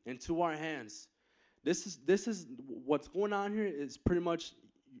enemy, into our hands. This is what's going on here is pretty much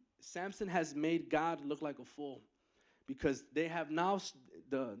Samson has made God look like a fool. Because they have now,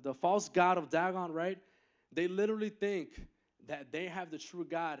 the false god of Dagon, right? They literally think that they have the true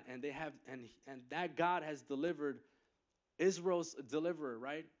God, and that God has delivered Israel's deliverer,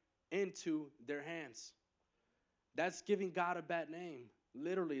 right, into their hands. That's giving God a bad name.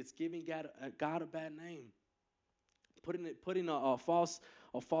 Literally, it's giving God a bad name. Putting a false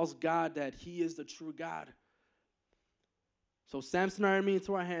God that he is the true God. So Samson, our enemy,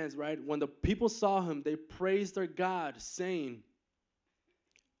 into our hands, right? When the people saw him, they praised their God, saying,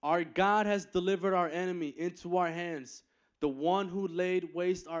 our God has delivered our enemy into our hands, the one who laid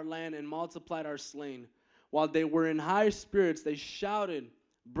waste our land and multiplied our slain. While they were in high spirits, they shouted,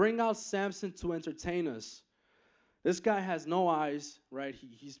 bring out Samson to entertain us. This guy has no eyes, right?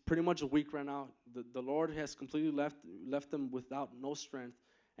 He's pretty much weak right now. The Lord has completely left him without no strength.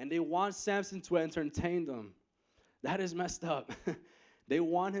 And they want Samson to entertain them. That is messed up. They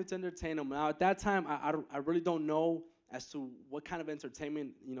want him to entertain them. Now, at that time, I really don't know as to what kind of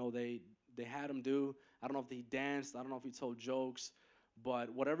entertainment, you know, they had him do. I don't know if he danced. I don't know if he told jokes.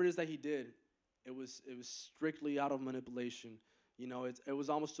 But whatever it is that he did, it was strictly out of manipulation. You know, it was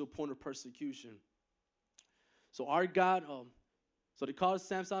almost to a point of persecution. So our God, so they called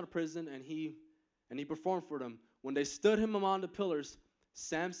Samson out of prison, and he performed for them. When they stood him among the pillars,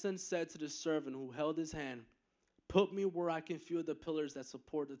 Samson said to the servant who held his hand, put me where I can feel the pillars that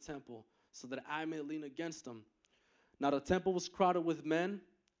support the temple, so that I may lean against them. Now the temple was crowded with men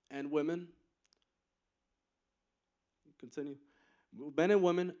and women. Continue. Men and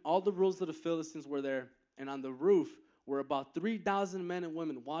women, all the rulers of the Philistines were there, and on the roof were about 3,000 men and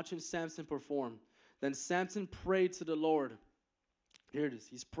women watching Samson perform. Then Samson prayed to the Lord. Here it is.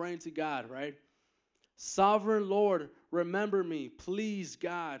 He's praying to God, right? Sovereign Lord, remember me. Please,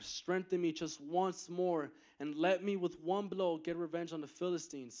 God, strengthen me just once more, and let me with one blow get revenge on the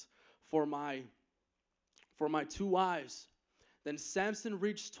Philistines for my 2 eyes. Then Samson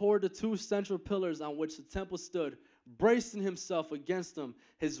reached toward the 2 central pillars on which the temple stood, bracing himself against them,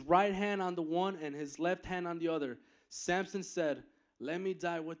 his right hand on the one and his left hand on the other. Samson said, let me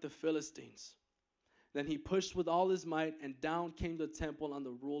die with the Philistines. Then he pushed with all his might, and down came the temple on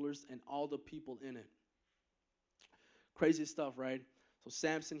the rulers and all the people in it. Crazy stuff, right? So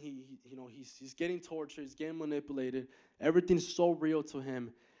Samson, he's getting tortured, he's getting manipulated. Everything's so real to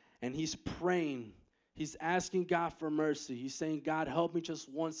him, and he's praying. He's asking God for mercy. He's saying, God, help me just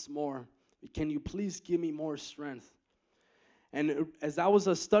once more. Can you please give me more strength? And as I was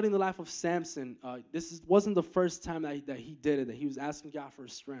studying the life of Samson, wasn't the first time that he did it, that he was asking God for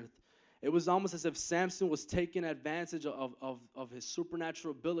strength. It was almost as if Samson was taking advantage of his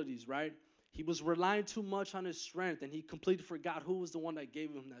supernatural abilities, right? He was relying too much on his strength, and he completely forgot who was the one that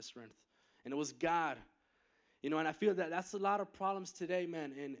gave him that strength. And it was God. You know, and I feel that that's a lot of problems today,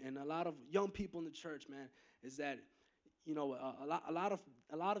 man, and a lot of young people in the church, man, is that, you know, a lot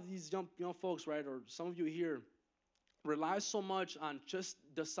of these young folks, right, or some of you here, rely so much on just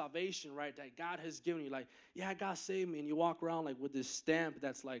the salvation, right, that God has given you. Like, yeah, God saved me, and you walk around like with this stamp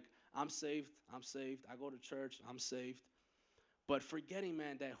that's like, I'm saved, I go to church, I'm saved. But forgetting,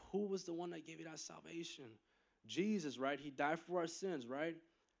 man, that who was the one that gave you that salvation? Jesus, right? He died for our sins, right?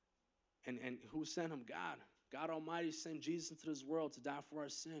 And who sent him? God. God Almighty sent Jesus into this world to die for our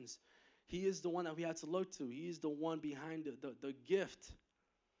sins. He is the one that we have to look to. He is the one behind the gift.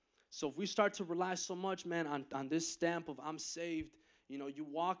 So if we start to rely so much, man, on this stamp of I'm saved, you know, you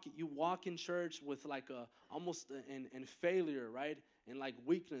walk in church with like almost in failure, right? And like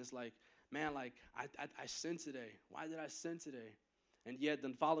weakness, like, man, like I sinned today. Why did I sin today? And yet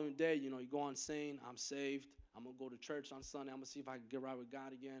the following day, you know, you go on saying, I'm saved. I'm going to go to church on Sunday. I'm going to see if I can get right with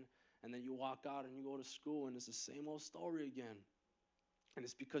God again. And then you walk out and you go to school and it's the same old story again. And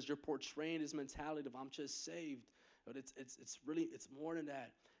it's because you're portraying this mentality of I'm just saved. But it's really, it's more than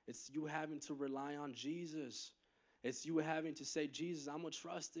that. It's you having to rely on Jesus. It's you having to say, Jesus, I'm going to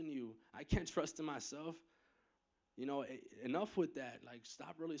trust in you. I can't trust in myself. You know, enough with that. Like,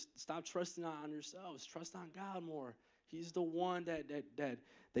 stop trusting on yourselves. Trust on God more. He's the one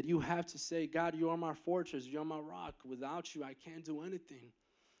that you have to say, God, you are my fortress. You're my rock. Without you, I can't do anything.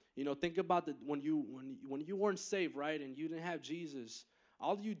 You know, think about when you weren't saved, right, and you didn't have Jesus.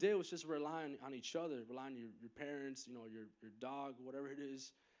 All you did was just rely on each other, rely on your parents, you know, your dog, whatever it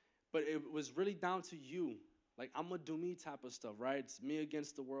is. But it was really down to you. Like, I'm going to do me type of stuff, right? It's me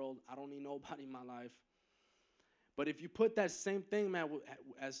against the world. I don't need nobody in my life. But if you put that same thing, man,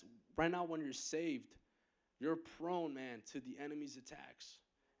 as right now when you're saved, you're prone, man, to the enemy's attacks.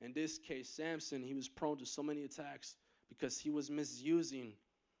 In this case, Samson, he was prone to so many attacks because he was misusing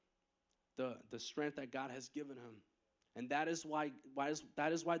the strength that God has given him. And that is why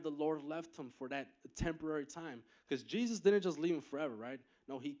the Lord left him for that temporary time. Because Jesus didn't just leave him forever, right?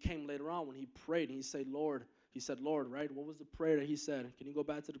 No, he came later on when he prayed and he said, Lord, right? What was the prayer that he said? Can you go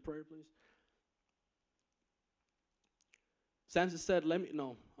back to the prayer, please? Samson said, it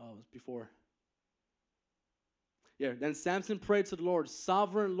was before. Yeah, then Samson prayed to the Lord,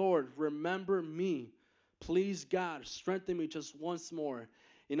 Sovereign Lord, remember me. Please, God, strengthen me just once more.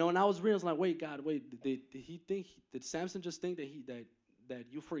 You know, and I was like, wait, God, did Samson just think that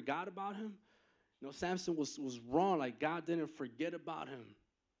you forgot about him? You know, Samson was wrong. Like, God didn't forget about him.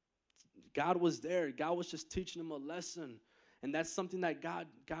 God was there. God was just teaching him a lesson. And that's something that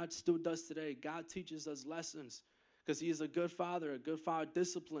God still does today. God teaches us lessons because he is a good father. A good father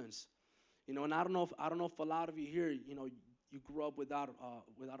disciplines. You know, and I don't know if a lot of you here, you know, you grew up without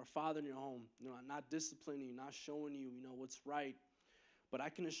a father in your home, you know, not disciplining you, not showing you, you know, what's right. But I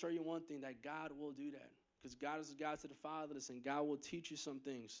can assure you one thing, that God will do that. Because God is a God to the fatherless, and God will teach you some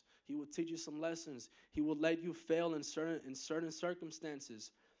things. He will teach you some lessons. He will let you fail in certain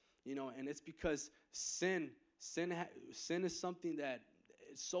circumstances. You know, and it's because sin is something that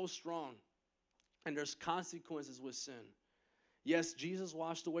is so strong. And there's consequences with sin. Yes, Jesus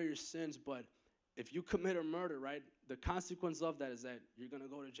washed away your sins, but if you commit a murder, right, the consequence of that is that you're going to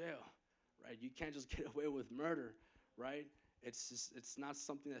go to jail, right? You can't just get away with murder, right? It's not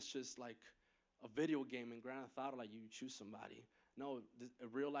something that's just like a video game in Grand Theft Auto, like you choose somebody. No, a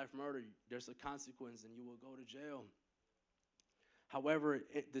real-life murder, there's a consequence, and you will go to jail. However,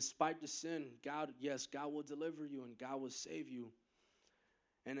 despite the sin, God will deliver you, and God will save you.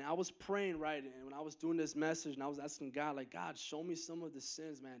 And I was praying, right, and when I was doing this message, and I was asking God, like, God, show me some of the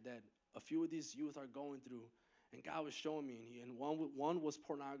sins, man, that a few of these youth are going through. And God was showing me, and one was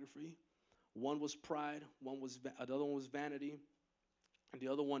pornography. One was pride, the other one was vanity, and the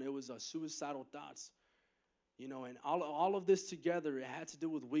other one, it was suicidal thoughts. You know, and all of this together, it had to do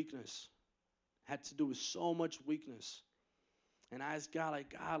with weakness. It had to do with so much weakness. And I asked God,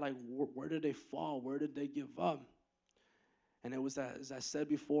 where did they fall? Where did they give up? And it was, as I said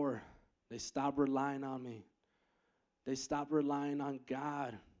before, they stopped relying on me. They stopped relying on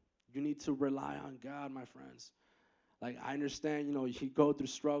God. You need to rely on God, my friends. Like, I understand, you know, you go through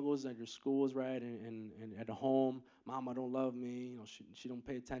struggles at your schools, right, and at home. Mama don't love me. You know, she don't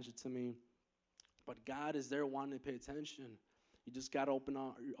pay attention to me. But God is there wanting to pay attention. You just got to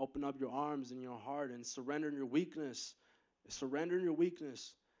open up your arms and your heart and surrender your weakness. Surrender your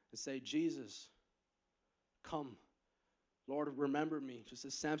weakness and say, Jesus, come. Lord, remember me. Just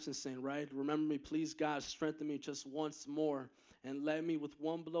as Samson saying, right? Remember me, please, God, strengthen me just once more. And let me, with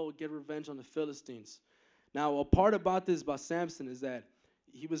one blow, get revenge on the Philistines. Now, a part about Samson is that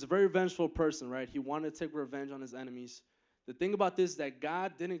he was a very vengeful person, right? He wanted to take revenge on his enemies. The thing about this is that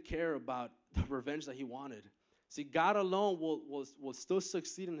God didn't care about the revenge that he wanted. See, God alone will still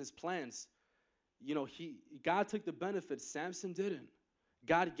succeed in his plans. You know, God took the benefits. Samson didn't.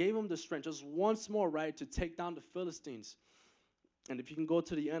 God gave him the strength just once more, right, to take down the Philistines. And if you can go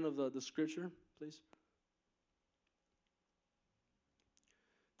to the end of the scripture, please.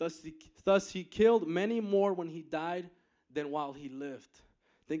 Thus he killed many more when he died than while he lived.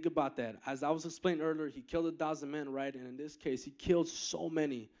 Think about that. As I was explaining earlier, he killed 1,000 men, right? And in this case, he killed so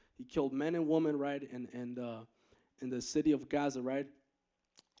many. He killed men and women, right? And in the city of Gaza, right?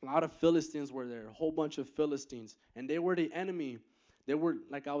 A lot of Philistines were there, a whole bunch of Philistines. And they were the enemy. They were,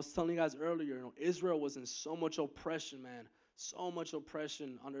 like I was telling you guys earlier, you know, Israel was in so much oppression, man. So much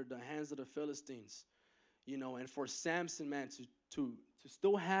oppression under the hands of the Philistines. You know, and for Samson, man, to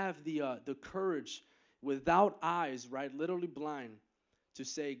still have the courage without eyes, right, literally blind, to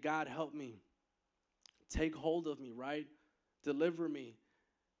say, God, help me. Take hold of me, right? Deliver me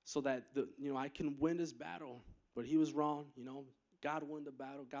so that, I can win this battle. But he was wrong, you know. God won the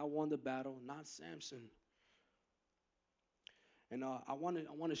battle. God won the battle, not Samson. And I want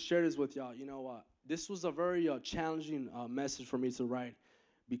to share this with y'all. This was a very challenging message for me to write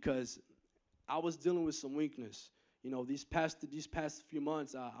because I was dealing with some weakness. These past few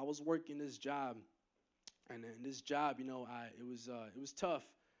months, I was working this job, and in this job, it was tough.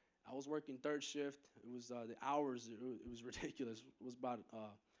 I was working third shift. It was the hours. It was ridiculous. It was about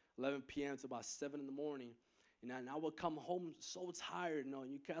 11 p.m. to about 7 in the morning. And I would come home so tired.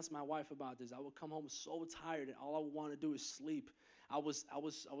 You can ask my wife about this. I would come home so tired, and all I would want to do is sleep. I was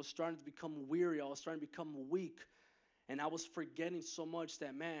starting to become weary. I was starting to become weak, and I was forgetting so much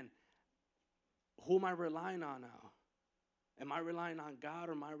that, man, who am I relying on now? Am I relying on God,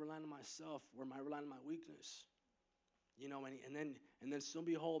 or am I relying on myself, or am I relying on my weakness? And then soon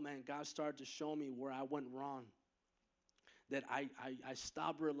behold, man, God started to show me where I went wrong. That I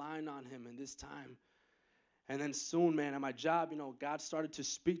stopped relying on him in this time. And then soon, man, at my job, God started to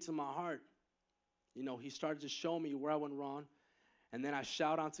speak to my heart. He started to show me where I went wrong. And then I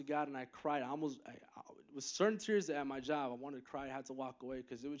shouted out to God and I cried. It was certain tears at my job. I wanted to cry. I had to walk away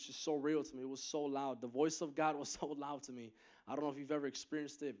because it was just so real to me. It was so loud. The voice of God was so loud to me. I don't know if you've ever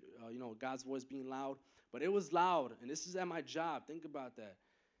experienced it, God's voice being loud. But it was loud. And this is at my job. Think about that.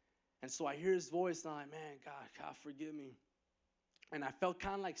 And so I hear his voice and I'm like, man, God, forgive me. And I felt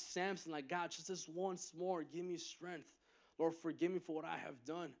kind of like Samson, like, God, just this once more, give me strength. Lord, forgive me for what I have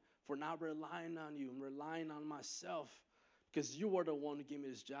done, for not relying on you and relying on myself. Because you were the one who gave me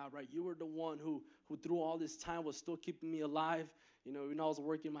this job, right? You were the one who through all this time was still keeping me alive. When I was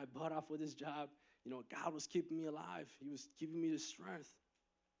working my butt off with this job, God was keeping me alive. He was giving me the strength.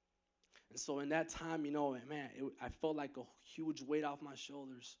 And so in that time, man, I felt like a huge weight off my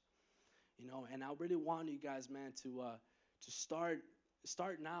shoulders. And I really want you guys, man, to start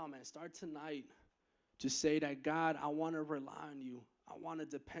now, man. Start tonight to say that, God, I want to rely on you. I want to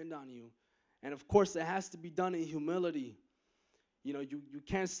depend on you. And, of course, it has to be done in humility. You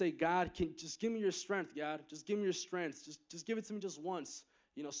can't say, God, just give me your strength, God. Just give me your strength. Just give it to me just once,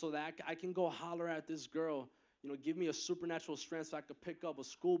 so that I can go holler at this girl. Give me a supernatural strength so I could pick up a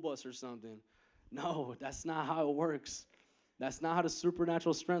school bus or something. No, that's not how it works. That's not how the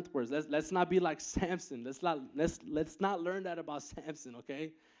supernatural strength works. Let's not be like Samson. Let's not learn that about Samson,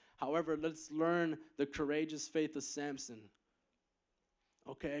 okay? However, let's learn the courageous faith of Samson,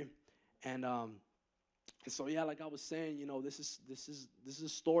 okay? And so yeah, like I was saying, this is a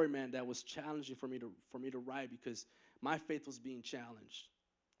story, man, that was challenging for me to write because my faith was being challenged.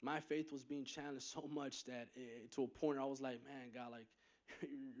 My faith was being challenged so much that to a point where I was like, man, God, like,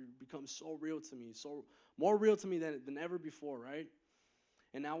 you become so real to me, so more real to me than ever before, right?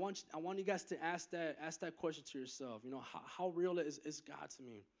 And I want you guys to ask that question to yourself. How real is God to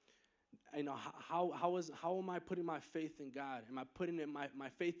me? How am I putting my faith in God? Am I putting my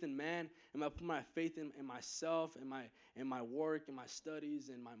faith in man? Am I putting my faith in myself, in my work, in my studies,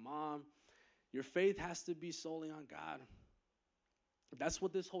 in my mom? Your faith has to be solely on God. That's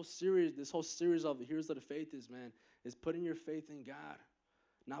what this whole series of the Heroes of the Faith is, man, is putting your faith in God,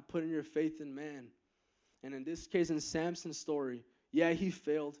 not putting your faith in man. And in this case, in Samson's story, yeah, he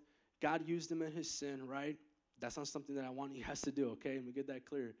failed. God used him in his sin, right? That's not something that I want you guys to do, okay? Let me get that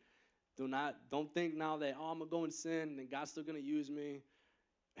clear. Don't think now that, I'm going to go and sin and God's still going to use me.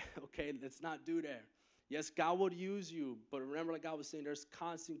 Okay, let's not do that. Yes, God would use you, but remember, like I was saying, there's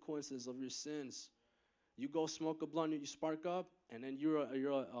consequences of your sins. You go smoke a blunt, you spark up, and then you're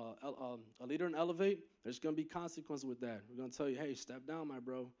a leader in Elevate, there's going to be consequences with that. We're going to tell you, hey, step down, my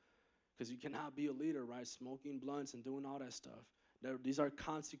bro, because you cannot be a leader, right? Smoking blunts and doing all that stuff. These are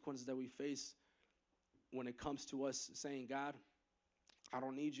consequences that we face when it comes to us saying, God, I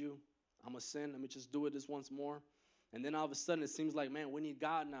don't need you. I'm a sin. Let me just do it this once more. And then all of a sudden, it seems like, man, we need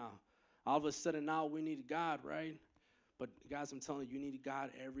God now. All of a sudden now we need God, right? But guys, I'm telling you, you need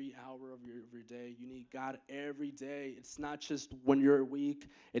God every hour of your day. You need God every day. It's not just when you're weak.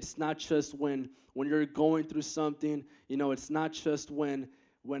 It's not just when you're going through something. It's not just when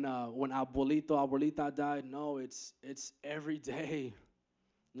abuelita died. No, it's every day.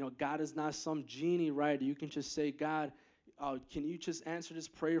 God is not some genie, right? You can just say, God, can you just answer this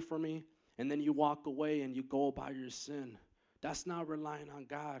prayer for me? And then you walk away and you go about your sin. That's not relying on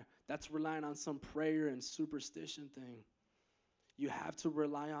God. That's relying on some prayer and superstition thing. You have to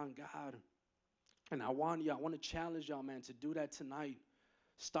rely on God. And I want to challenge y'all, man, to do that tonight.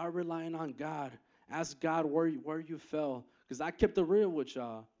 Start relying on God. Ask God where you fell. Because I kept it real with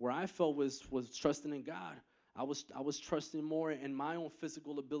y'all. Where I fell was trusting in God. I was trusting more in my own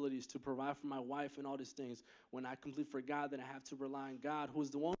physical abilities to provide for my wife and all these things when I completely forgot that I have to rely on God, who is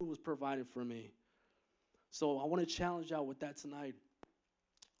the one who was providing for me. So I want to challenge y'all with that tonight.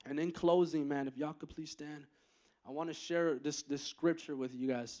 And in closing, man, if y'all could please stand, I want to share this scripture with you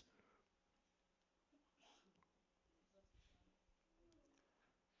guys.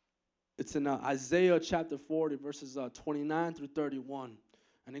 It's in Isaiah chapter 40, verses 29 through 31.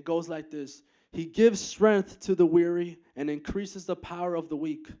 And it goes like this. He gives strength to the weary and increases the power of the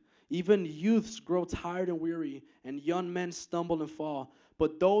weak. Even youths grow tired and weary, and young men stumble and fall.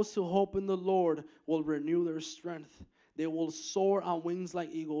 But those who hope in the Lord will renew their strength. They will soar on wings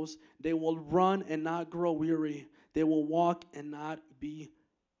like eagles. They will run and not grow weary. They will walk and not be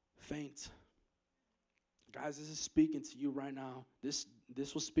faint. Guys, this is speaking to you right now. This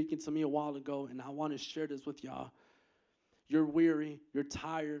was speaking to me a while ago, and I want to share this with y'all. You're weary. You're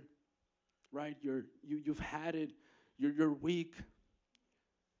tired, right? You've had it. You're weak.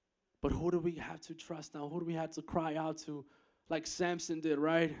 But who do we have to trust now? Who do we have to cry out to? Like Samson did,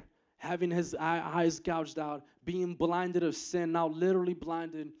 right? Having his eyes gouged out, being blinded of sin, now literally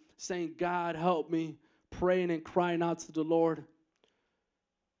blinded, saying, God, help me, praying and crying out to the Lord.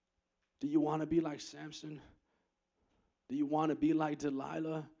 Do you want to be like Samson? Do you want to be like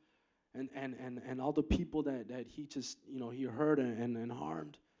Delilah and all the people that he just, he hurt and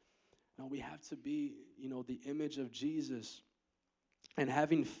harmed? No, we have to be, the image of Jesus and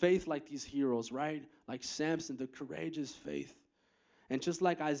having faith like these heroes, right? Like Samson, the courageous faith. And just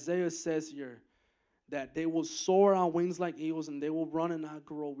like Isaiah says here, that they will soar on wings like eagles and they will run and not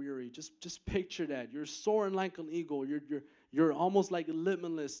grow weary. Just picture that. You're soaring like an eagle. You're almost like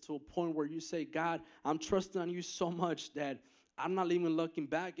limitless to a point where you say, God, I'm trusting on you so much that I'm not even looking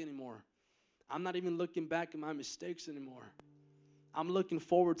back anymore. I'm not even looking back at my mistakes anymore. I'm looking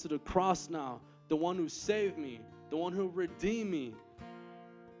forward to the cross now, the one who saved me, the one who redeemed me.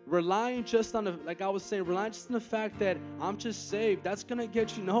 Relying just on like I was saying, relying just on the fact that I'm just saved, that's going to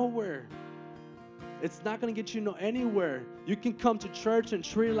get you nowhere. It's not going to get you anywhere. You can come to church and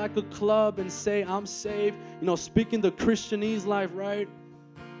treat it like a club and say, I'm saved, speaking the Christianese life, right?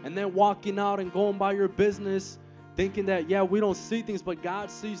 And then walking out and going by your business, thinking that, we don't see things, but God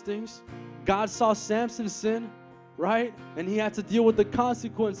sees things. God saw Samson sin, right? And he had to deal with the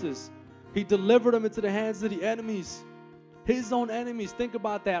consequences. He delivered him into the hands of the enemies. His own enemies. Think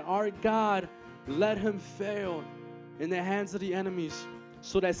about that. Our God let him fail in the hands of the enemies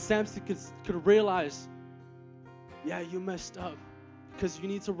so that Samson could realize, you messed up because you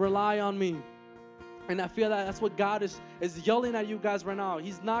need to rely on me. And I feel that that's what God is yelling at you guys right now.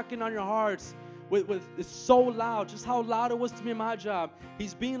 He's knocking on your hearts with it's so loud, just how loud it was to me in my job.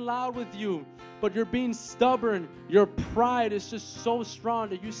 He's being loud with you, but you're being stubborn. Your pride is just so strong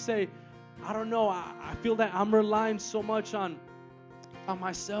that you say, I don't know, I feel that I'm relying so much on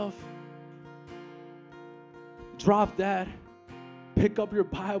myself. Drop that. Pick up your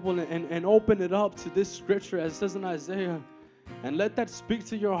Bible and open it up to this scripture as it says in Isaiah. And let that speak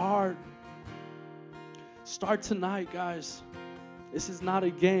to your heart. Start tonight, guys. This is not a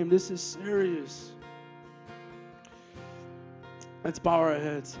game. This is serious. Let's bow our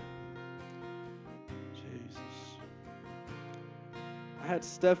heads. I had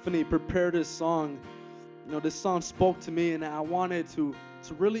Stephanie prepare this song. This song spoke to me, and I wanted to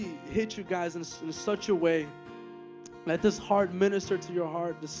really hit you guys in such a way. Let this heart minister to your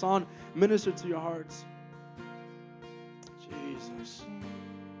heart. The song minister to your hearts. Jesus.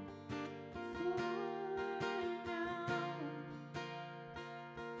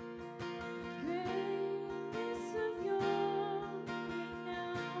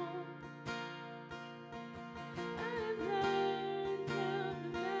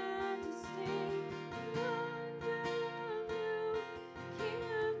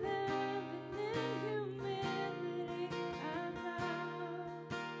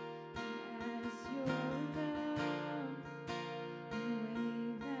 As your love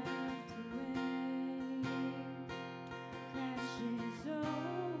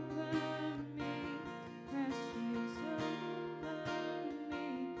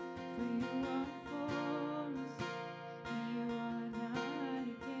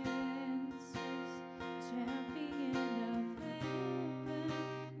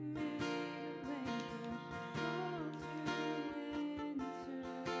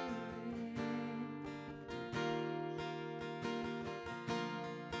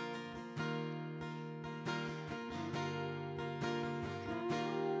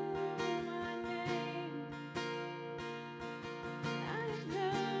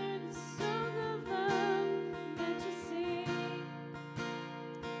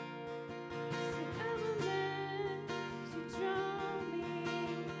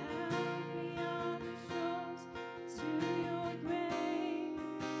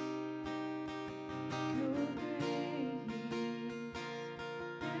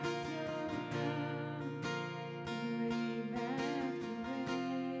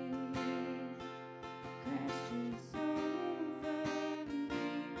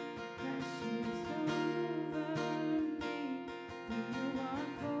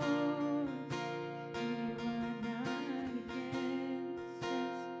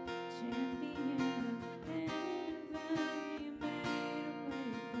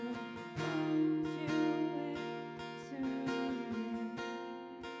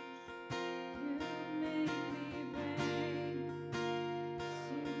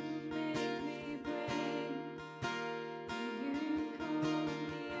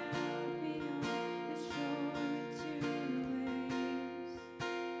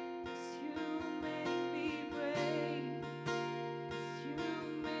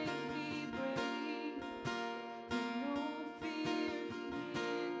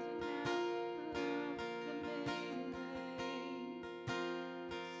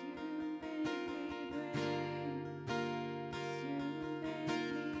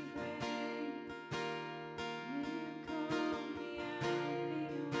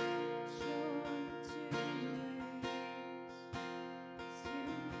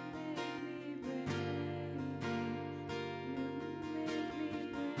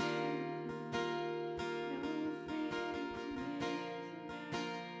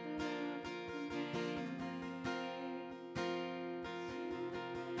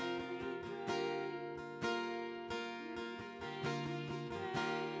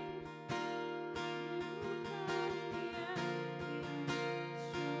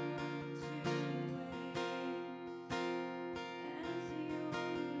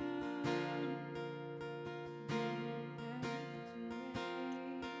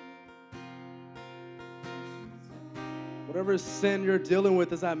Whatever sin you're dealing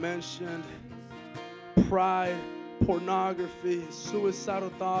with, as I mentioned, pride, pornography, suicidal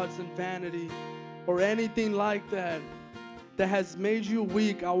thoughts, and vanity, or anything like that that has made you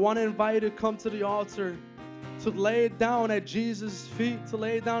weak, I want to invite you to come to the altar, to lay it down at Jesus' feet, to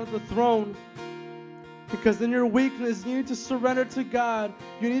lay it down at the throne. Because in your weakness, you need to surrender to God.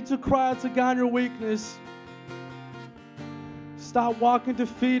 You need to cry out to God in your weakness. Stop walking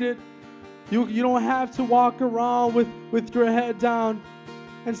defeated. You don't have to walk around with your head down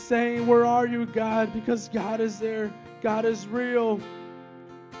and saying, where are you, God? Because God is there. God is real.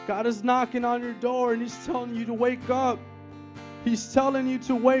 God is knocking on your door and He's telling you to wake up. He's telling you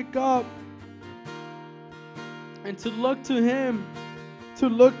to wake up and to look to Him. To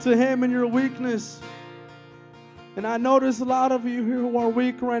look to Him in your weakness. And I notice a lot of you here who are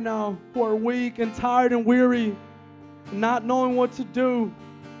weak right now, who are weak and tired and weary, not knowing what to do.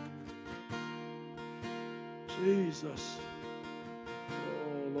 Jesus.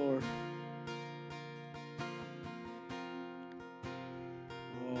 Oh, Lord.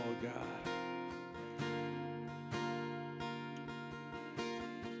 Oh, God.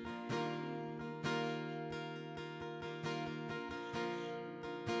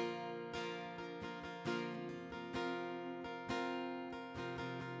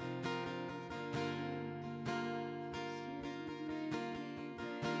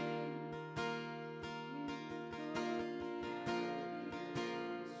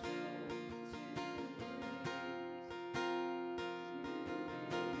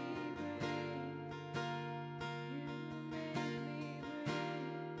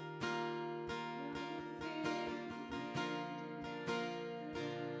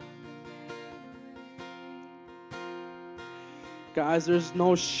 Guys, there's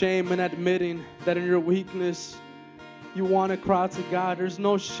no shame in admitting that in your weakness, you want to cry to God. There's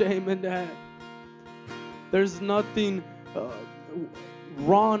no shame in that. There's nothing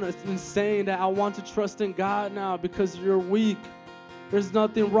wrong in saying that I want to trust in God now because you're weak. There's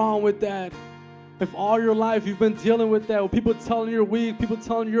nothing wrong with that. If all your life you've been dealing with that, with people telling you you're weak, people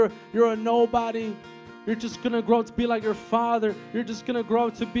telling you you're a nobody, you're just going to grow up to be like your father. You're just going to grow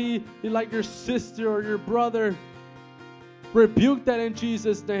up to be like your sister or your brother. Rebuke that in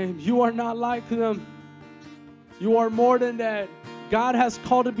Jesus' name. You are not like them. You are more than that. God has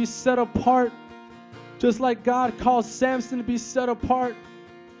called to be set apart. Just like God called Samson to be set apart.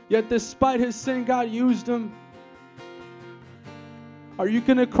 Yet despite his sin, God used him. Are you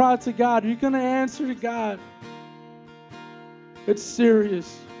going to cry to God? Are you going to answer to God? It's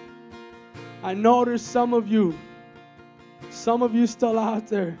serious. I know there's some of you still out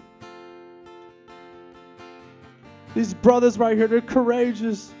there. These brothers right here, they're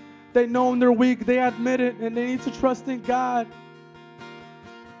courageous. They know when they're weak. They admit it, and they need to trust in God.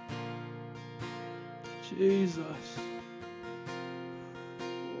 Jesus.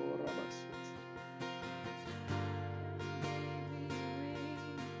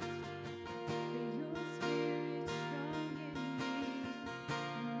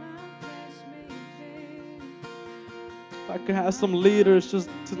 If I could have some leaders just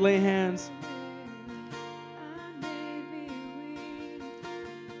to lay hands.